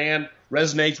that brand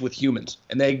resonates with humans,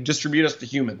 and they distribute us to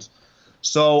humans.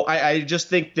 So I just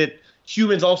think that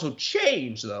humans also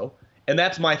change, though, and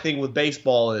that's my thing with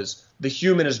baseball is the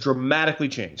human has dramatically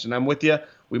changed. And I'm with you.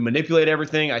 We manipulate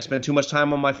everything. I spend too much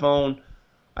time on my phone.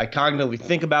 I cognitively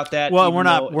think about that. Well, we're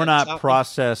not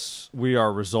process. We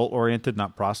are result oriented,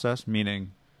 not process.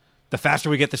 Meaning, the faster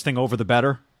we get this thing over, the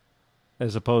better.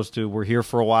 As opposed to we're here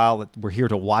for a while, we're here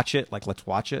to watch it. Like, let's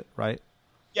watch it, right?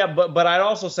 Yeah, but I'd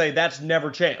also say that's never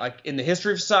changed. Like, in the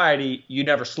history of society, you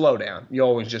never slow down. You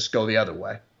always just go the other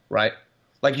way, right?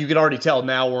 Like, you can already tell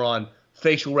now we're on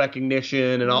facial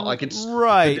recognition and all. Like, it's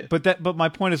right. But my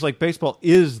point is, like, baseball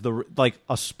is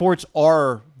sports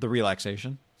are the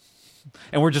relaxation,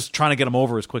 and we're just trying to get them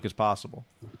over as quick as possible.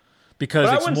 Because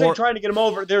I wouldn't say trying to get them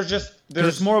over.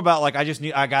 There's more about, like,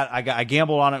 I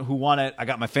gambled on it, who won it. I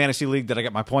got my fantasy league. Did I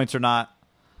get my points or not?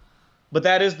 But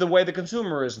that is the way the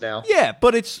consumer is now. Yeah,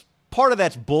 but it's part of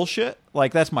that's bullshit.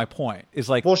 Like, that's my point. Is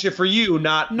like bullshit for you,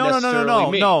 not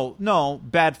necessarily me. No.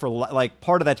 Bad for like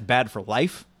part of that's bad for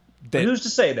life. But who's to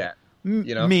say that?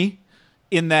 Me.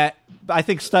 In that, I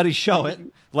think studies show it.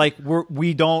 Like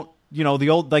we don't.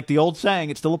 The old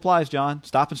saying. It still applies, John.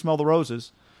 Stop and smell the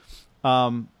roses.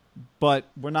 But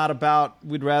we're not about.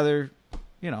 We'd rather.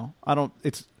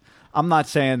 I'm not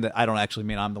saying that. I don't actually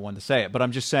mean I'm the one to say it, but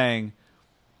I'm just saying.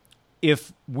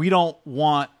 If we don't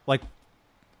want, like,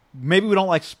 maybe we don't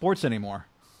like sports anymore,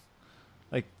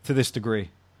 like, to this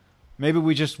degree. Maybe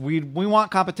we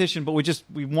want competition, but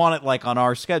we want it, like, on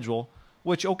our schedule,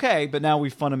 which, okay, but now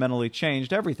we've fundamentally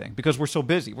changed everything because we're so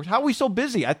busy. How are we so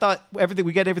busy? I thought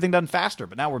we get everything done faster,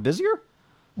 but now we're busier?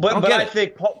 But I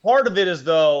think part of it is,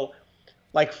 though,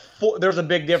 like, there's a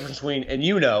big difference between, and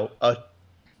a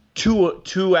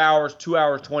 2 hours,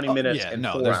 20 minutes, and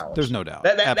 4 hours. There's no doubt.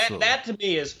 That to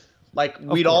me is... Like,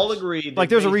 we'd all agree. That like,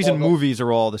 there's a reason movies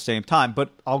are all the same time, but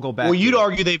I'll go back. Well, you'd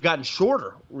argue they've gotten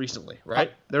shorter recently,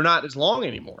 right? They're not as long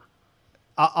anymore.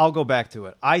 I'll go back to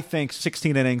it. I think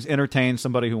 16 innings entertains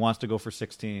somebody who wants to go for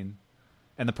 16.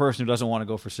 and the person who doesn't want to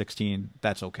go for 16,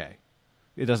 that's okay.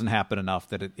 It doesn't happen enough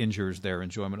that it injures their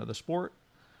enjoyment of the sport.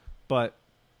 But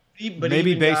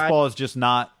maybe baseball is just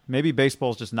not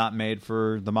made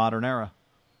for the modern era.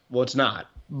 Well, it's not.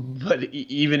 But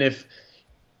even if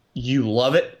you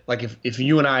love it, like if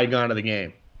you and I had gone to the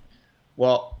game,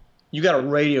 well, you got a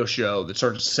radio show that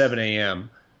starts at 7 a.m.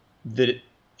 that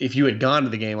if you had gone to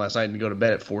the game last night and go to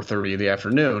bed at 4:30 in the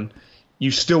afternoon, you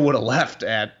still would have left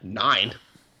at 9,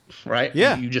 right?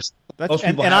 Yeah. You just That's,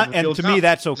 and to me,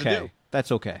 that's okay.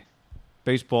 That's okay.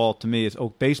 Baseball, to me,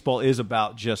 baseball is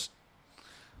about just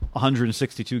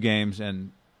 162 games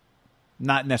and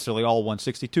not necessarily all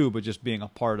 162, but just being a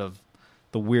part of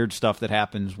the weird stuff that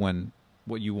happens when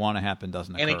what you want to happen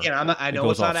doesn't occur. And again, I know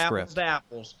it's not apples to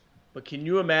apples, but can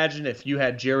you imagine if you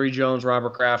had Jerry Jones,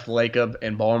 Robert Kraft, Lacob,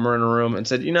 and Ballmer in a room and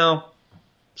said,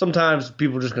 sometimes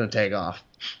people are just going to take off,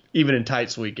 even in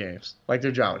tight, sweet games. Like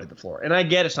their jaw would hit the floor. And I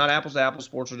get it's not apples to apples.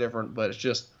 Sports are different, but it's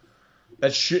just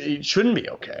it shouldn't be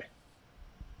okay.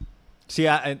 See,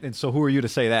 and so who are you to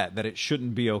say that it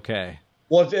shouldn't be okay?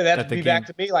 Well, that'd be back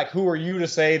to me. Like, who are you to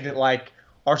say that like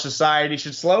our society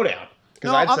should slow down?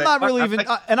 No, I'm not really even,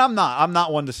 and I'm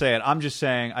not one to say it. I'm just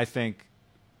saying I think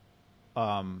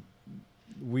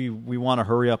we want to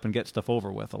hurry up and get stuff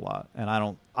over with a lot, and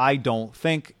I don't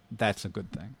think that's a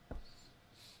good thing.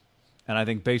 And I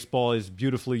think baseball is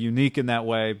beautifully unique in that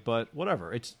way, but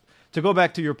whatever. It's to go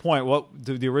back to your point. What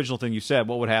the original thing you said?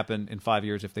 What would happen in 5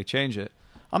 years if they change it?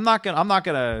 I'm not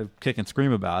gonna kick and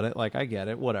scream about it. Like I get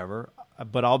it, whatever.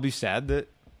 But I'll be sad that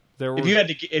there. If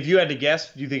you had to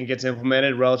guess, do you think it gets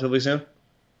implemented relatively soon?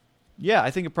 Yeah,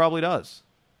 I think it probably does.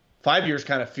 5 years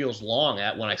kind of feels long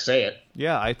when I say it.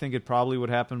 Yeah, I think it probably would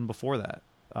happen before that.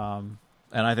 And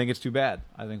I think it's too bad.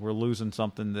 I think we're losing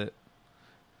something that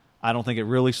I don't think it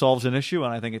really solves an issue,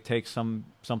 and I think it takes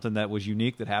something that was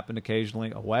unique that happened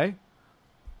occasionally away.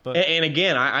 But and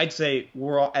again, I'd say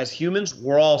as humans,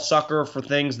 we're all sucker for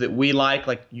things that we like.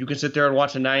 Like you can sit there and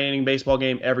watch a 9-inning baseball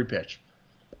game every pitch.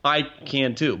 I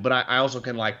can too, but I also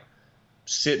can like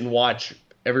sit and watch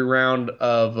every round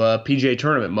of a PGA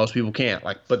tournament. Most people can't.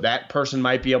 But that person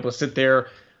might be able to sit there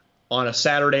on a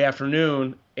Saturday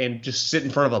afternoon and just sit in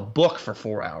front of a book for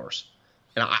 4 hours.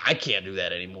 And I can't do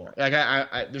that anymore. Like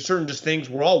there's certain just things,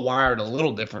 we're all wired a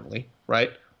little differently,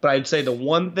 right? But I'd say the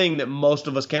one thing that most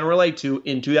of us can relate to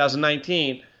in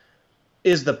 2019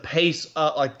 is the pace,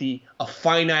 a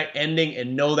finite ending,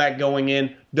 and know that going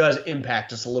in does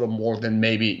impact us a little more than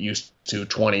maybe it used to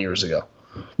 20 years ago.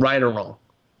 Right or wrong.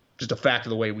 Just a fact of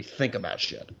the way we think about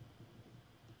shit.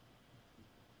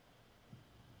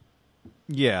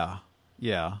 Yeah.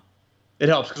 It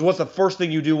helps, because what's the first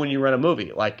thing you do when you rent a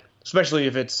movie? Like, especially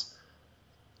if it's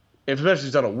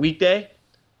on a weekday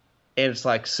and it's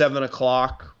like 7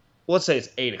 o'clock. Well, let's say it's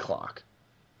 8 o'clock.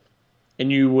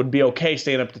 And you would be okay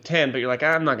staying up to 10, but you're like,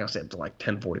 I'm not going to stay up to like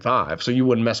 10:45. So you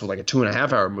wouldn't mess with like a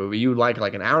 2.5-hour movie. You would like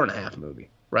an hour and a half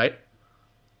movie, right?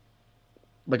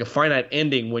 Like a finite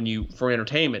ending for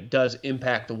entertainment does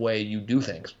impact the way you do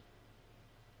things.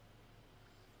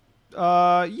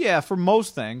 Yeah, for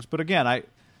most things. But again,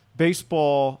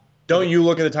 baseball. Don't you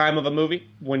look at the time of a movie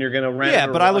when you're going to rent it? Yeah,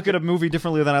 but I look at a movie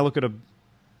differently than I look at a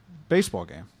baseball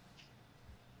game.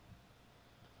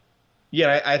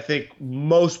 Yeah, I think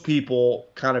most people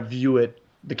kind of view it,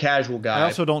 the casual guy. I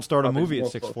also don't start a movie at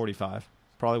 6:45.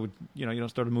 Probably would, you don't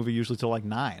start a movie usually till like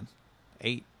 9,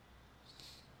 8.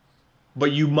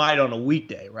 But you might on a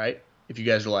weekday, right? If you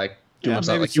guys are like doing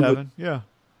something like 7.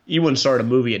 You wouldn't start a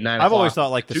movie at 9 o'clock. I've always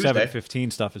thought like the Tuesday.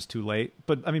 7:15 stuff is too late.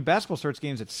 But I mean, basketball starts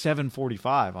games at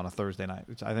 7:45 on a Thursday night.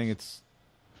 I think it's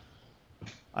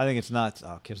nuts.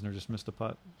 Oh, Kisner just missed a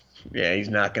putt. Yeah, he's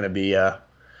not going to be.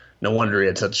 No wonder he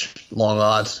had such long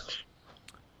odds.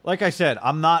 Like I said,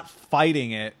 I'm not fighting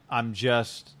it. I'm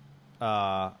just.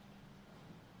 I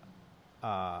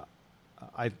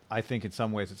think in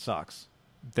some ways it sucks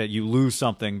that you lose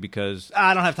something because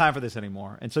I don't have time for this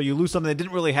anymore, and so you lose something that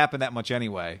didn't really happen that much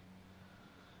anyway,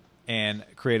 and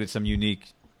created some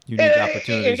unique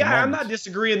opportunities. I'm not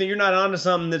disagreeing that you're not onto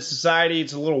something that society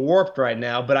it's a little warped right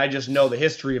now, but I just know the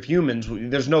history of humans.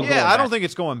 There's no going back. I don't think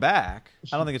it's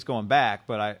going back.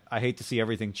 But I hate to see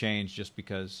everything change just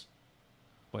because.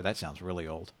 Boy, that sounds really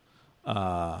old.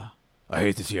 I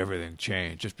hate to see everything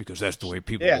change just because that's the way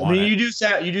people want it. I mean, you do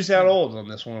sound old on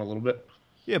this one a little bit.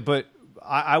 Yeah, but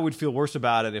I would feel worse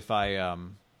about it if I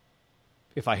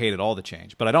hated all the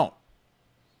change, but I don't.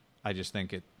 I just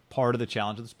think part of the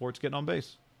challenge of the sport's getting on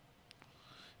base.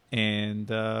 And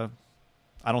I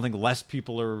don't think less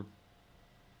people are.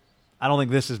 I don't think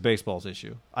this is baseball's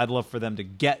issue. I'd love for them to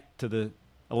get to the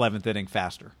 11th inning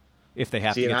faster. if they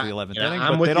have to get to the 11th inning.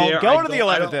 I'm But with they you don't there. go to the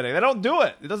 11th inning. They don't do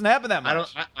it. It doesn't happen that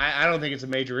much. I don't think it's a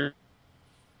major.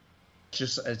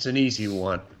 It's an easy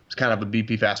one. It's kind of a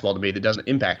BP fastball to me that doesn't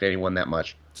impact anyone that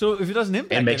much. So if it doesn't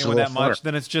impact makes it anyone a that little much,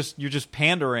 funner. then you're just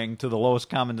pandering to the lowest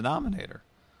common denominator.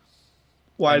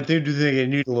 Well, I do think they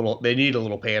need a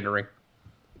little pandering.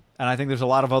 And I think there's a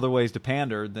lot of other ways to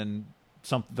pander than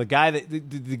the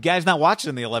guy's not watching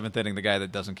in the 11th inning. The guy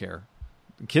that doesn't care.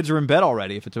 The kids are in bed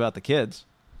already. If it's about the kids.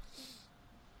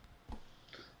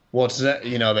 Well,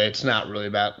 it's not really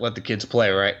about let the kids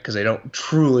play, right? Because they don't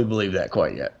truly believe that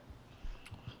quite yet.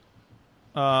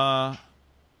 What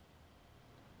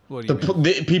do you mean?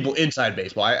 The people inside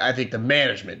baseball, I think the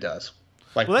management does.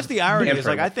 Like, Well, that's the irony. Is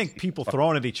Manfred. I think people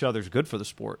throwing at each other is good for the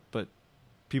sport, but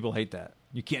people hate that.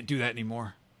 You can't do that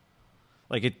anymore.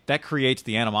 That creates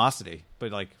the animosity,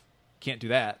 but can't do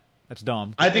that. That's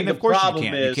dumb. I think and of the course problem you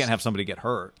can't. is You can't have somebody get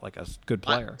hurt like a good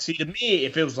player. See, to me,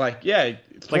 if it was I'd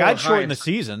shorten the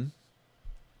season.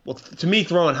 Well, to me,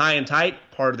 throwing high and tight,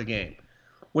 part of the game.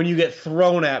 When you get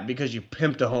thrown at because you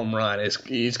pimped a home run, it's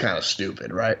kind of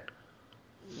stupid, right?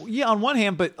 Yeah, on one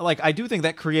hand, but I do think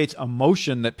that creates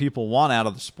emotion that people want out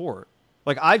of the sport.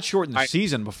 I'd shorten the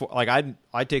season before.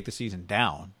 I'd take the season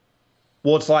down.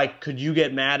 Well, it's could you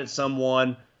get mad at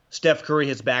someone? Steph Curry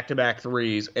hits back-to-back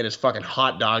threes and is fucking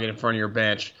hot dogging in front of your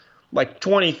bench.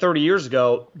 20, 30 years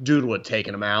ago, dude would have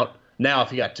taken him out. Now, if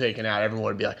he got taken out, everyone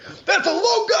would be like, that's a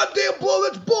low goddamn blow,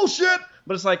 that's bullshit.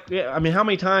 But it's how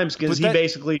many times is he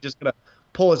basically just going to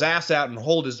pull his ass out and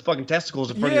hold his fucking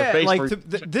testicles in front of your face?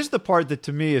 This is the part that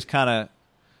to me is kind of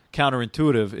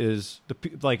counterintuitive is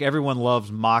everyone loves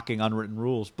mocking unwritten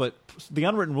rules, but the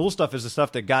unwritten rule stuff is the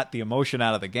stuff that got the emotion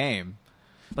out of the game.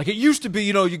 It used to be,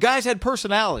 you guys had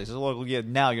personalities.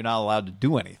 Now you're not allowed to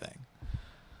do anything.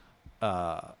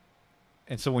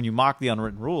 And so when you mock the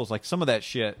unwritten rules, some of that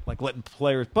shit, letting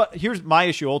players. But here's my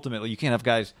issue ultimately: you can't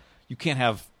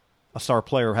have a star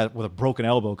player with a broken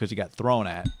elbow because he got thrown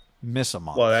at miss a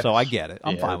month. Well, so I get it.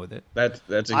 I'm fine with it. That's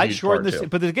a I'd huge shorten part this, too.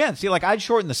 but again, I'd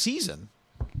shorten the season.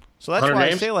 So that's 100 why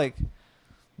games? I say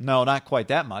no, not quite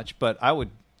that much, but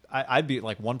I'd be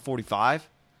 145.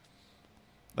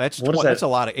 That's a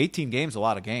lot of 18 games. A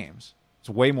lot of games. It's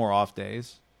way more off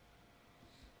days.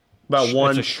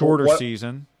 It's a shorter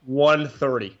season.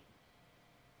 130.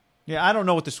 Yeah, I don't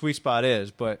know what the sweet spot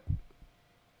is, but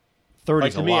 30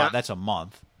 is a lot. That's a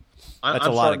month. That's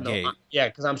a lot of gate. Yeah,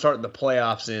 because I'm starting the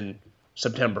playoffs in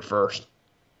September 1st.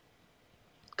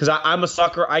 Because I'm a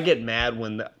sucker. I get mad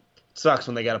when it sucks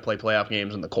when they got to play playoff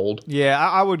games in the cold. Yeah,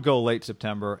 I would go late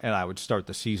September, and I would start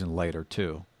the season later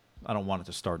too. I don't want it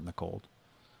to start in the cold.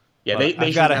 Yeah,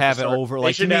 they got to have it over.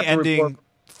 To me, ending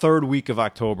third week of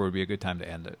October would be a good time to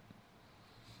end it.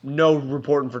 No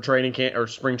reporting for training camp or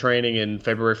spring training in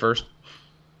February 1st.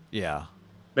 Yeah,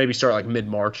 maybe start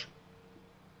Mid-March.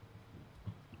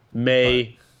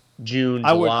 May, June,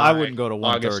 July. I wouldn't go to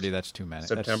 130. August, That's too many.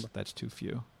 September. That's too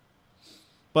few.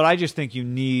 But I just think you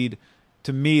need.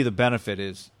 To me, the benefit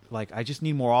is I just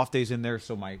need more off days in there,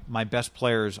 so my best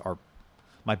players are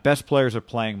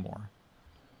playing more.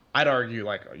 I'd argue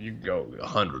you could go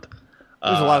 100.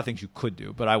 There's a lot of things you could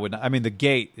do, but I would not. I mean, the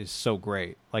gate is so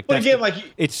great.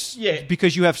 It's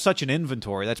because you have such an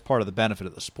inventory. That's part of the benefit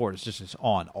of the sport. It's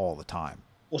on all the time.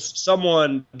 Well,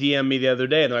 someone DM'd me the other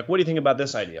day, and they're like, what do you think about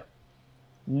this idea?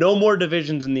 No more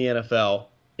divisions in the NFL,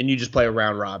 and you just play a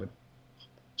round robin.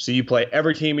 So you play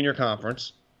every team in your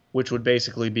conference, which would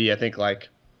basically be, I think,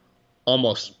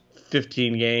 almost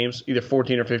 15 games, either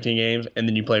 14 or 15 games, and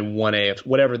then you play one AFC.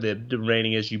 Whatever the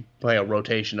rating is, you play a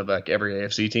rotation of every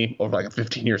AFC team over a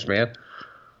 15-year span.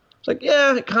 It's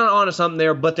yeah, kind of onto something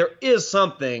there, but there is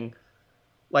something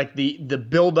the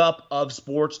buildup of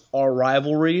sports are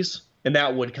rivalries, and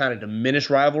that would kind of diminish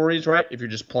rivalries, right? If you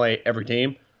just play every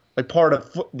team. Part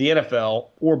of the NFL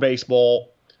or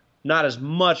baseball, not as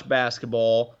much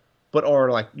basketball, but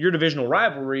are your divisional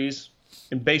rivalries.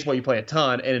 In baseball, you play a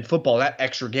ton, and in football, that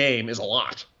extra game is a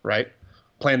lot, right?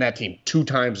 Playing that team 2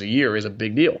 times a year is a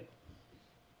big deal.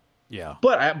 Yeah.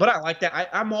 But I like that.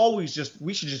 I'm always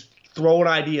we should just throw in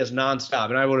ideas nonstop,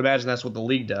 and I would imagine that's what the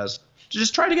league does.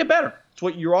 Just try to get better. It's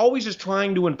what you're always just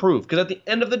trying to improve. Because at the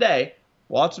end of the day,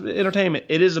 lots of entertainment,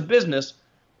 it is a business,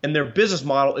 and their business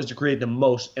model is to create the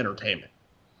most entertainment.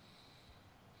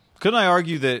 Couldn't I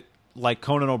argue that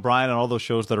Conan O'Brien and all those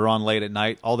shows that are on late at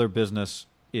night, all their business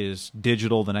is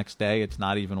digital the next day? It's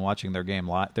not even watching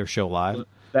their show live.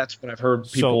 That's what I've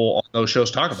heard people on those shows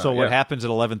talk about. So what happens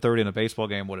at 11:30 in a baseball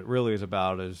game, what it really is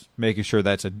about is making sure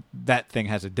that thing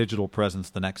has a digital presence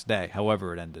the next day,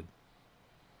 however it ended.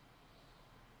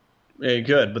 Yeah, you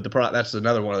could, but that's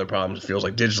another one of the problems. It feels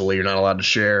like digitally you're not allowed to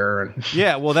share, and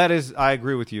Yeah, well, that is. I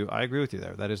agree with you. I agree with you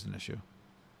there. That is an issue.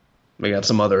 we got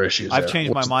some other issues. I've there.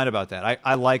 changed my mind about that.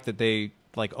 I like that they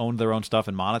like owned their own stuff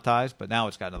and monetized, but now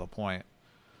it's gotten to the point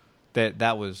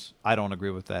that was I don't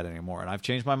agree with that anymore, and I've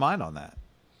changed my mind on that.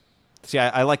 See,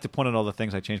 I like to point out all the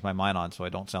things I changed my mind on, so I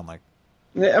don't sound like.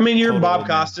 I mean, you're Total Bob old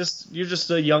man. Costas. You're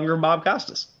just a younger Bob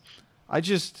Costas. I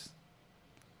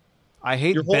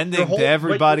hate You're bending hold- to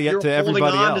everybody you're to everybody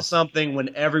holding on to else. something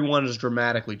when everyone has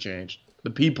dramatically changed. The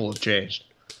people have changed.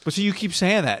 But see, you keep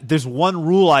saying that. There's one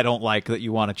rule I don't like that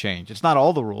you want to change. It's not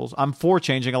all the rules. I'm for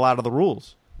changing a lot of the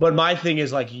rules. But my thing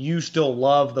is, like, you still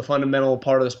love the fundamental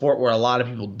part of the sport where a lot of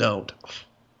people don't.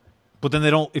 But then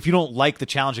they don't. If you don't like the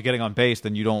challenge of getting on base,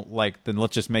 then you don't like. Then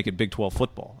let's just make it Big 12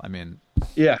 football. I mean,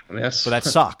 Yeah, I mean, that's. but that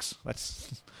sucks.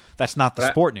 That's not the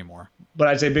sport anymore. But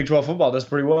I'd say Big 12 football does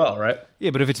pretty well, right?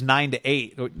 Yeah, but if it's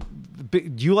 9-8,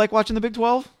 do you like watching the Big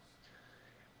 12?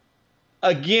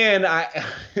 Again,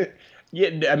 yeah,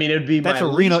 I mean, it'd be That's my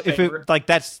arena. least If favorite, it like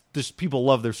that's just people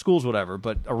love their schools, whatever.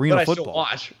 But arena but I football, still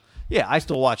watch. yeah, I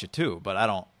still watch it too. But I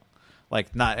don't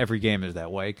like. Not every game is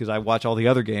that way because I watch all the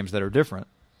other games that are different.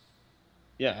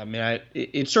 Yeah, I mean,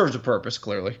 it serves a purpose,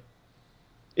 clearly.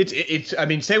 It's. I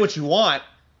mean, say what you want.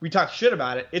 We talk shit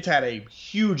about it. It's had a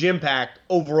huge impact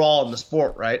overall in the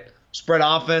sport, right? Spread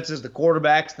offenses, the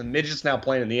quarterbacks, the midgets now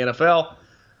playing in the NFL.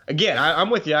 Again,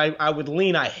 I'm with you. I would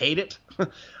lean I hate it.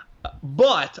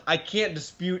 But I can't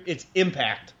dispute its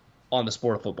impact on the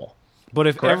sport of football. But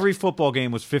if Correct. every football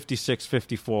game was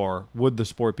 56-54, would the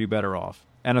sport be better off?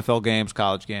 NFL games,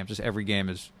 college games, just every game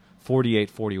is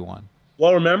 48-41.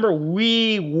 Well, remember,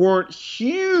 we weren't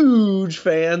huge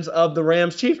fans of the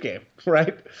Rams-Chief game,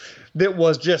 right? That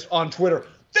was just on Twitter.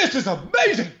 This is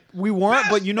amazing. We weren't,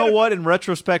 but you know what? In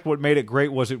retrospect, what made it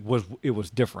great was it was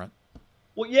different.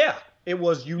 Well, yeah, it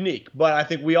was unique. But I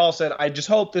think we all said, I just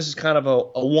hope this is kind of a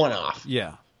one-off.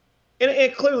 Yeah. And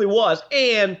it clearly was.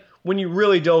 And when you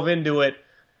really dove into it,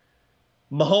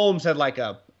 Mahomes had like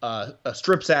a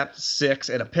strip sack 6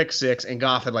 and a pick 6, and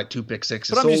Goff had like 2 pick 6s.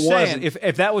 But I'm just saying,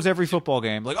 if that was every football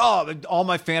game, like, oh, all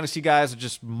my fantasy guys are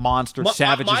just monster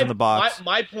savages in the box.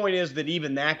 My point is that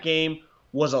even that game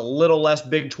was a little less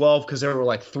Big 12 because there were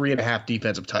like 3.5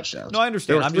 defensive touchdowns. No, I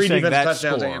understand. There were I'm 3 just saying defensive that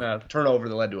touchdowns score. and a turnover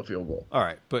that led to a field goal. All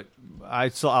right, but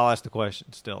I'll ask the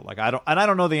question still. Like I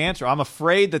don't know the answer. I'm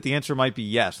afraid that the answer might be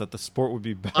yes, that the sport would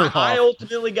be better I off.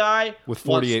 ultimately, guy, With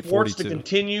want 48, sports to 42.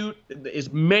 continue, as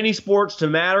many sports to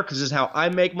matter, because this is how I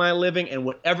make my living, and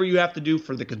whatever you have to do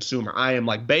for the consumer. I am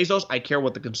like Bezos. I care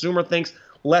what the consumer thinks,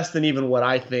 less than even what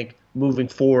I think moving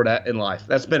forward in life.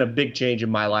 That's been a big change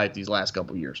in my life these last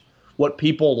couple of years. What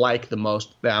people like the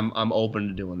most, I'm open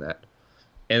to doing that.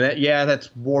 And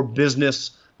that's more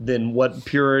business than what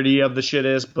purity of the shit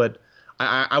is, but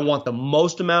I want the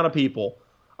most amount of people.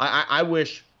 I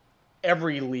wish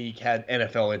every league had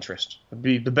NFL interest. It'd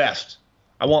be the best.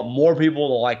 I want more people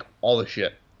to like all the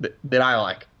shit that I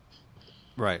like.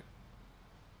 Right.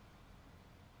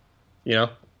 You know?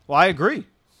 Well, I agree.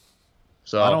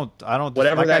 So I don't.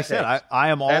 whatever like that I said, takes. I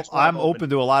am That's what I'm I'm open open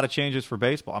to a lot of changes for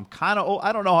baseball. I'm kind of.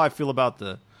 I don't know how I feel about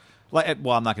the. Well,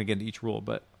 I'm not going to get into each rule,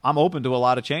 but I'm open to a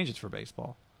lot of changes for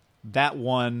baseball. That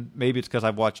one, maybe it's because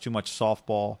I've watched too much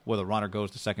softball where the runner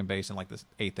goes to second base in like the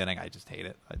 8th inning. I just hate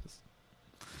it.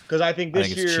 Because I think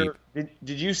this I think it's year,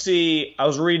 did you see? I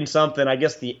was reading something. I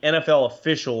guess the NFL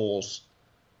officials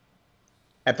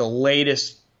at the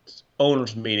latest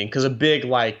owners meeting, because a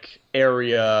big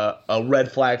area, a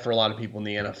red flag for a lot of people in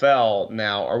the NFL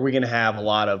now. Are we going to have a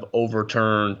lot of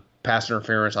overturned pass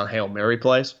interference on Hail Mary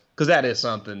plays? Because that is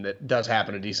something that does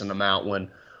happen a decent amount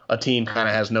when a team kind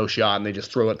of has no shot and they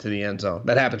just throw it to the end zone.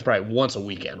 That happens probably once a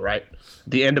weekend, right? At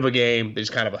the end of a game, there's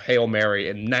kind of a Hail Mary,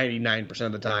 and 99%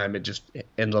 of the time it just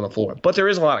ends on the floor. But there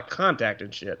is a lot of contact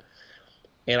and shit.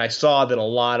 And I saw that a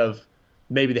lot of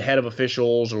maybe the head of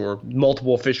officials or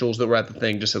multiple officials that were at the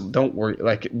thing just said, don't worry.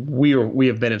 Like, we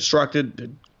have been instructed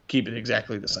to keep it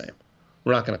exactly the same.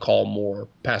 We're not going to call more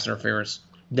pass interference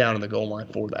down in the goal line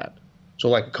for that.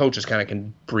 So, coaches kind of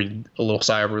can breathe a little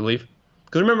sigh of relief.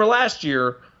 Because remember last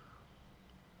year,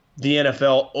 the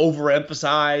NFL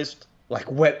overemphasized,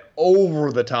 went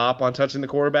over the top on touching the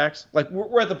quarterbacks.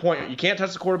 We're at the point you can't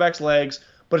touch the quarterback's legs,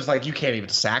 but it's like you can't even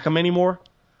sack him anymore.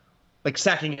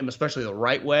 Sacking him, especially the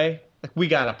right way, we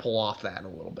got to pull off that a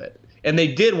little bit. And they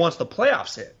did once the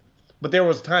playoffs hit. But there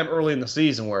was a time early in the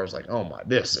season where it was like, oh my,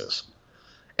 this is.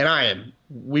 And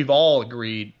we've all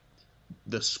agreed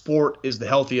the sport is the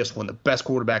healthiest when the best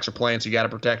quarterbacks are playing, so you got to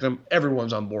protect them.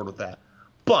 Everyone's on board with that.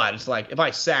 But it's like, if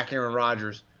I sack Aaron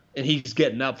Rodgers and he's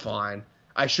getting up fine,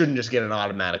 I shouldn't just get an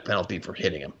automatic penalty for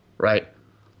hitting him, right?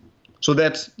 So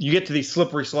you get to these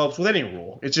slippery slopes with any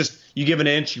rule. It's just you give an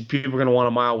inch, people are going to want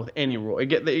a mile with any rule. It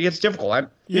gets difficult.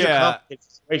 These are complicated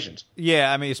situations.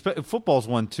 Yeah, I mean, football's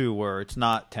one too, where it's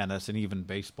not tennis and even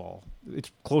baseball.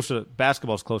 It's closer.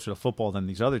 Basketball's closer to football than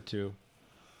these other two.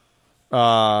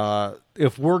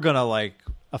 If we're gonna like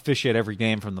officiate every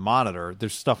game from the monitor,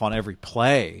 there's stuff on every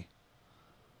play,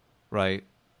 right?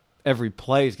 Every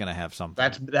play is gonna have something.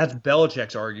 That's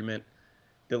Belichick's argument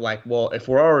that like, well, if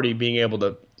we're already being able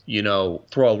to,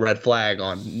 throw a red flag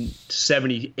on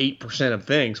 78% of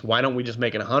things, why don't we just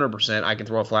make it 100%? I can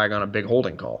throw a flag on a big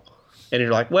holding call. And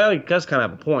you're like, well, he does kind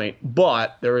of have a point,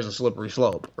 but there is a slippery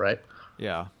slope, right?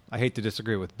 Yeah, I hate to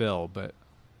disagree with Bill, but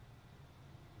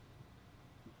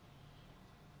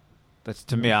that's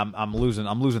to me, I'm losing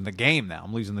the game now.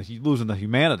 I'm losing the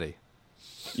humanity.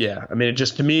 Yeah, I mean, it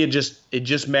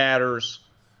just matters.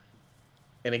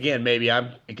 And again, maybe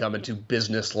I'm becoming too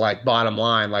business-like, bottom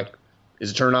line. Like,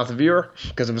 is it turning off the viewer?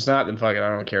 Because if it's not, then fuck it, I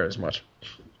don't care as much.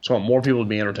 Just want more people to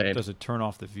be entertained. Does it turn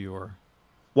off the viewer?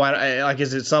 Why? Like,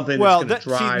 is it something that's going to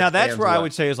drive? Now that's fans where away? I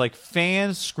would say is like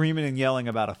fans screaming and yelling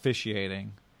about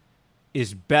officiating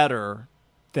is better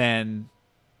than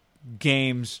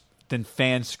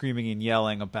fans screaming and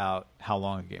yelling about how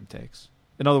long a game takes.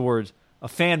 In other words, a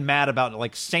fan mad about it,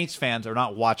 like Saints fans are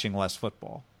not watching less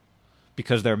football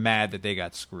because they're mad that they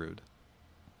got screwed.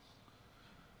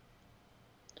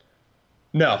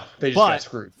 No, they just got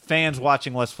screwed. Fans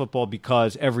watching less football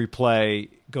because every play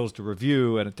goes to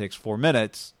review and it takes 4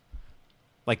 minutes,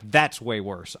 like that's way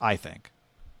worse, I think.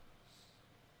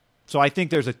 So I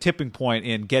think there's a tipping point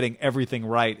in getting everything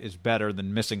right is better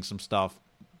than missing some stuff,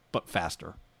 but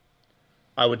faster.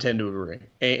 I would tend to agree.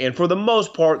 And for the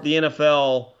most part, the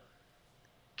NFL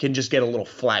can just get a little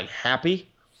flag happy.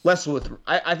 Less with,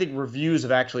 I think reviews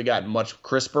have actually gotten much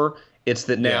crisper. It's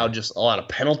that now just a lot of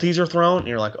penalties are thrown, and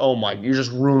you're like, oh my, you're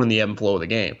just ruining the ebb and flow of the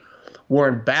game. Where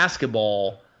in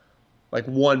basketball, like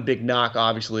one big knock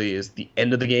obviously is the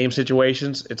end of the game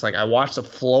situations. It's like I watch the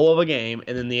flow of a game,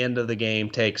 and then the end of the game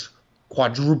takes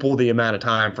quadruple the amount of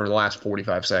time for the last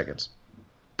 45 seconds.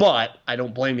 But I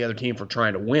don't blame the other team for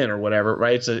trying to win or whatever,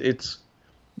 right? These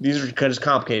are kind of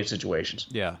complicated situations.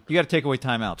 Yeah, you got to take away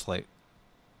timeouts late.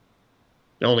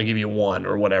 They only give you one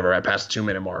or whatever at past the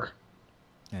 2-minute mark.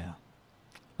 Yeah.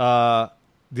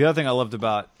 The other thing I loved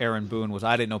about Aaron Boone was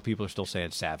I didn't know people are still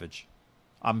saying Savage.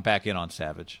 I'm back in on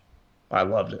Savage. I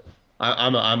loved it.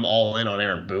 I'm all in on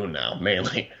Aaron Boone now,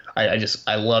 mainly.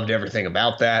 I loved everything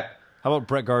about that. How about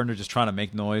Brett Gardner just trying to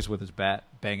make noise with his bat,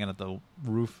 banging at the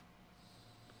roof?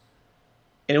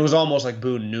 And it was almost like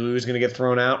Boone knew he was going to get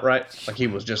thrown out, right? Like he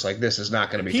was just like, this is not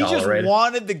going to be tolerated. He just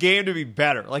wanted the game to be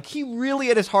better. Like he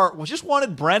really, at his heart, just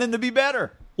wanted Brennan to be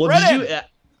better. Well, Brennan! did you?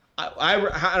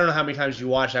 I don't know how many times you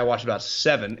watched. I watched about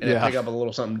 7, and I pick up a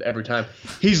little something every time.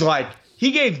 He's like,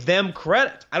 he gave them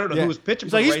credit. I don't know who was pitching.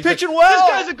 He's like, he's pitching well.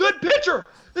 This guy's a good pitcher.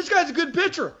 This guy's a good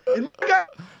pitcher. And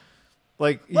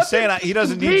like he's saying, he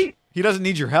doesn't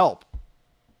need your help.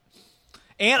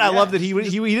 And I love that he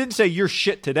didn't say you're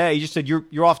shit today. He just said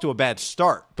you're off to a bad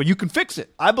start, but you can fix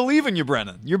it. I believe in you,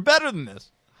 Brennan. You're better than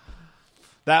this.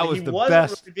 That was the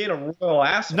best. Really being a royal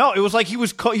asset. No, it was like he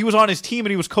was on his team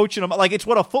and he was coaching him. Like it's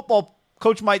what a football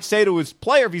coach might say to his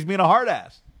player if he's being a hard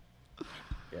ass.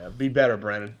 Yeah, be better,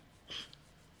 Brennan.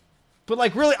 But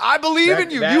like really, I believe in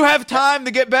you. You have time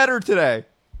to get better today.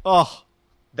 Oh,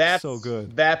 that's so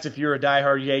good. That's if you're a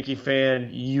diehard Yankee fan,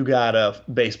 you got a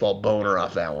baseball boner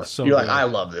off that one. So you're good. like, I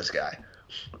love this guy.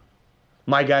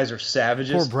 My guys are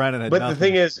savages. Poor Brennan had But nothing. the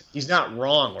thing is, he's not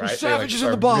wrong, right? Savages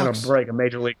in the box. Going to break a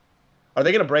major league. Are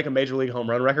they going to break a major league home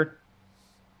run record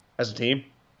as a team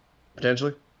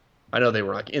potentially? I know they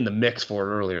were like in the mix for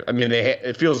it earlier. I mean,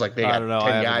 it feels like they got 10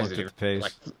 guys that hit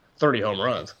like 30 home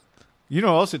runs. You know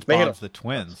who else hits bombs? The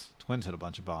Twins. Twins hit a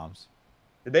bunch of bombs.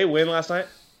 Did they win last night?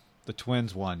 The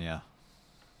Twins won, yeah.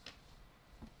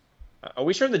 Are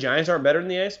we sure the Giants aren't better than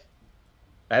the A's?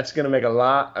 That's going to make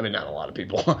not a lot of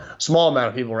people, small amount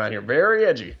of people around here very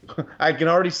edgy. I can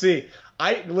already see.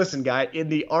 Listen, guy, in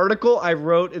the article I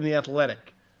wrote in The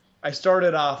Athletic, I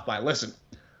started off by,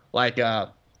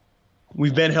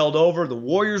 we've been held over, the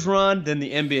Warriors run, then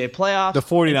the NBA playoffs. The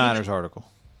 49ers article.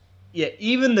 Yeah,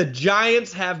 even the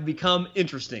Giants have become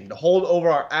interesting to hold over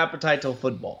our appetite till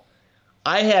football.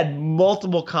 I had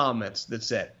multiple comments that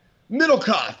said,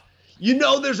 Middlecoff,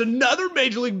 there's another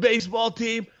Major League Baseball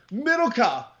team.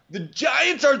 Middlecoff, the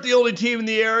Giants aren't the only team in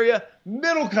the area.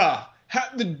 Middlecoff,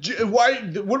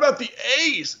 what about the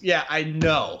A's? Yeah, I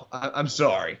know. I'm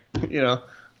sorry,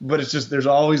 but it's just there's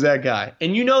always that guy.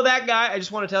 And that guy, I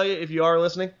just want to tell you if you are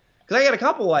listening, because I got a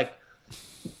couple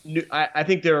I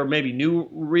think there are maybe new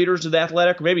readers of The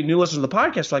Athletic, or maybe new listeners to the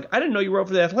podcast. Like, I didn't know you wrote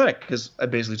for The Athletic, because I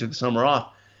basically took the summer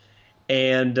off.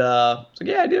 And it's like,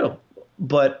 yeah, I do.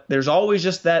 But there's always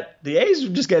just that the A's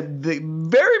just get the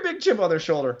very big chip on their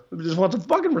shoulder. They just want some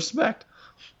fucking respect.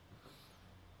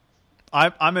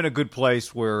 I'm in a good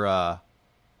place where I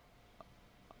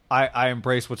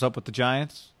embrace what's up with the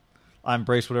Giants. I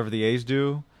embrace whatever the A's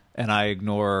do, and I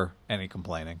ignore any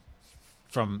complaining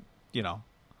from,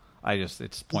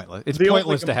 it's pointless. It's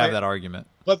pointless to have that argument.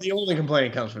 But the only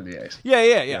complaining comes from the A's.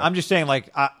 Yeah. I'm just saying,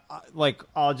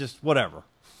 I'll just whatever.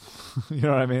 You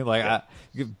know what I mean?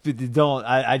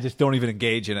 I just don't even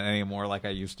engage in it anymore like I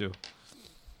used to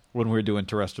when we were doing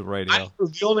terrestrial radio.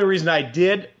 The only reason I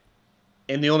did,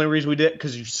 and the only reason we did,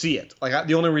 because you see it.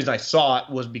 The only reason I saw it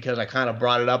was because I kind of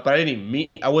brought it up, but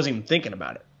I wasn't even thinking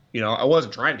about it. I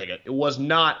wasn't trying to take it. It was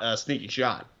not a sneaky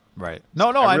shot. Right.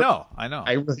 No, I know.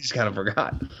 I really just kind of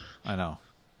forgot. I know.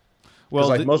 Well,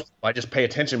 most people, I just pay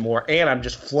attention more, and I'm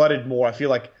just flooded more. I feel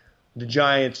like the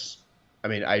Giants. I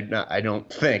mean, I don't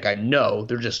think I know.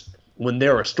 They're just, when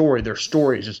they're a story, their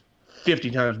story is just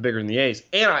 50 times bigger than the A's.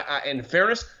 And in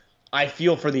fairness, I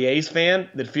feel for the A's fan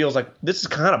that feels like this is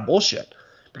kind of bullshit,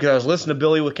 because I was listening to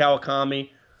Billy with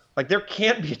Kawakami. Like, there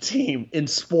can't be a team in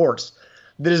sports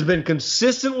that has been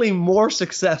consistently more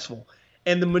successful,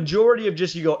 and the majority of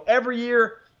just, you go every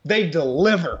year they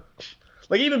deliver.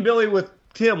 Like, even Billy with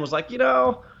Tim was like,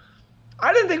 I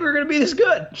didn't think we were going to be this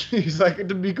good. He's like,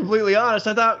 to be completely honest,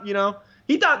 I thought,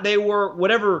 he thought they were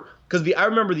whatever, because I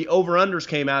remember the over-unders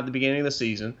came out at the beginning of the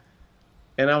season,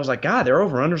 and I was like, God, their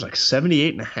over-unders like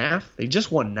 78.5. They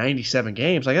just won 97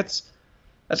 games. Like, that's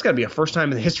got to be a first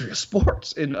time in the history of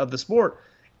sports, of the sport.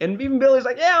 And even Billy's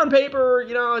like, yeah, on paper,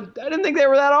 I didn't think they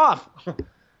were that off.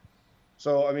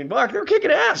 So, I mean, Buck, they're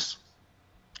kicking ass.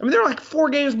 I mean, they're like 4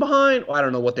 games behind. Well, I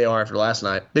don't know what they are after last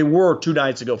night. They were 2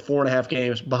 nights ago, 4.5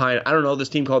 games behind. I don't know, this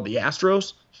team called the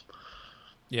Astros.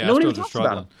 Yeah, Astros are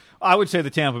struggling. I would say the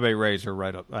Tampa Bay Rays are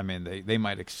right up. I mean, they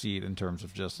might exceed in terms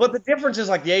of just. But the difference is,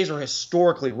 like, the A's are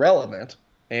historically relevant,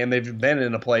 and they've been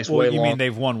in a place way longer. You mean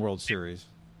they've won World Series?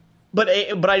 But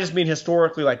I just mean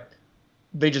historically, like,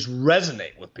 they just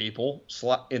resonate with people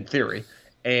in theory,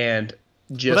 and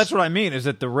just. Well, that's what I mean. Is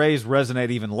that the Rays resonate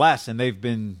even less, and they've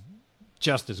been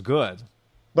just as good.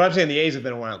 But I'm saying the A's have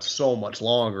been around so much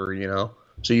longer,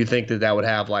 So you think that would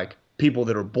have, like, people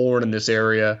that are born in this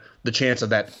area, the chance of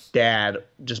that dad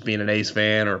just being an A's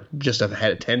fan or just have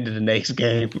had attended an A's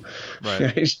game.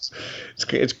 Right.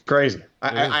 It's crazy.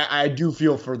 I do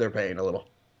feel for their pain a little.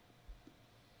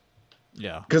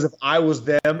 Yeah. Because if I was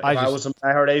them, I was a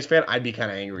diehard A's fan, I'd be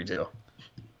kind of angry too.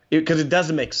 Because it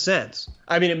doesn't make sense.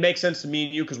 I mean, it makes sense to me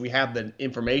and you because we have the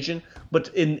information.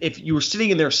 But if you were sitting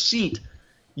in their seat,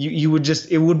 you would just,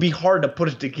 it would be hard to put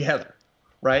it together,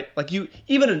 right? Like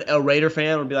even a Raider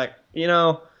fan would be like,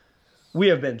 we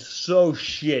have been so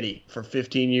shitty for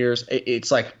 15 years.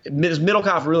 It's like, is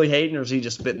Middlecoff really hating, or is he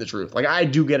just spitting the truth? Like, I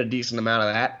do get a decent amount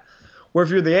of that. Where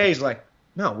if you're the A's, like,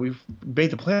 no, we've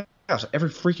made the playoffs every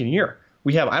freaking year.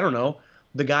 We have, I don't know,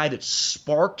 the guy that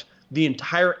sparked the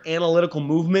entire analytical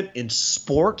movement in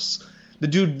sports. The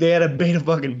dude they had made a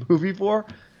fucking movie for,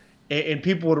 and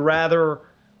people would rather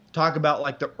talk about,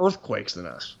 like, the earthquakes than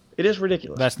us. It is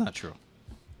ridiculous. That's not true.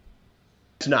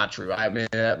 It's not true. I mean,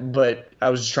 but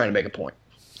I was just trying to make a point.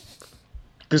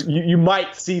 Because you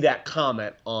might see that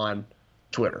comment on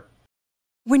Twitter.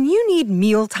 When you need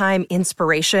mealtime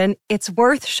inspiration, it's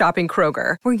worth shopping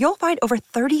Kroger, where you'll find over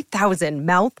 30,000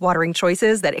 mouth-watering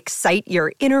choices that excite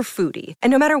your inner foodie. And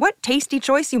no matter what tasty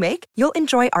choice you make, you'll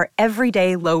enjoy our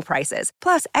everyday low prices,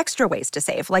 plus extra ways to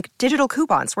save, like digital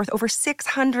coupons worth over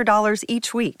 $600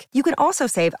 each week. You can also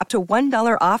save up to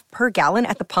 $1 off per gallon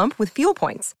at the pump with fuel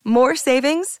points. More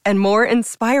savings and more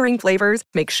inspiring flavors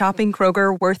make shopping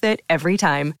Kroger worth it every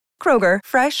time. Kroger,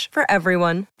 fresh for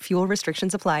everyone. Fuel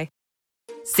restrictions apply.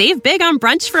 Save big on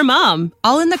brunch for mom,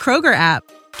 all in the Kroger app.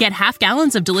 Get half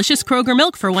gallons of delicious Kroger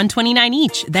milk for $1.29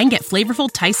 each. Then get flavorful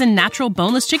Tyson natural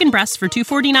boneless chicken breasts for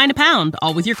 $2.49 a pound,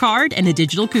 all with your card and a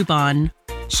digital coupon.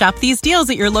 Shop these deals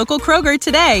at your local Kroger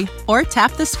today, or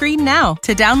tap the screen now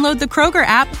to download the Kroger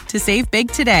app to save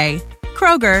big today.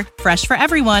 Kroger, fresh for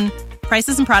everyone.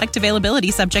 Prices and product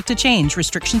availability subject to change.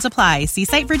 Restrictions apply. See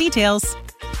site for details.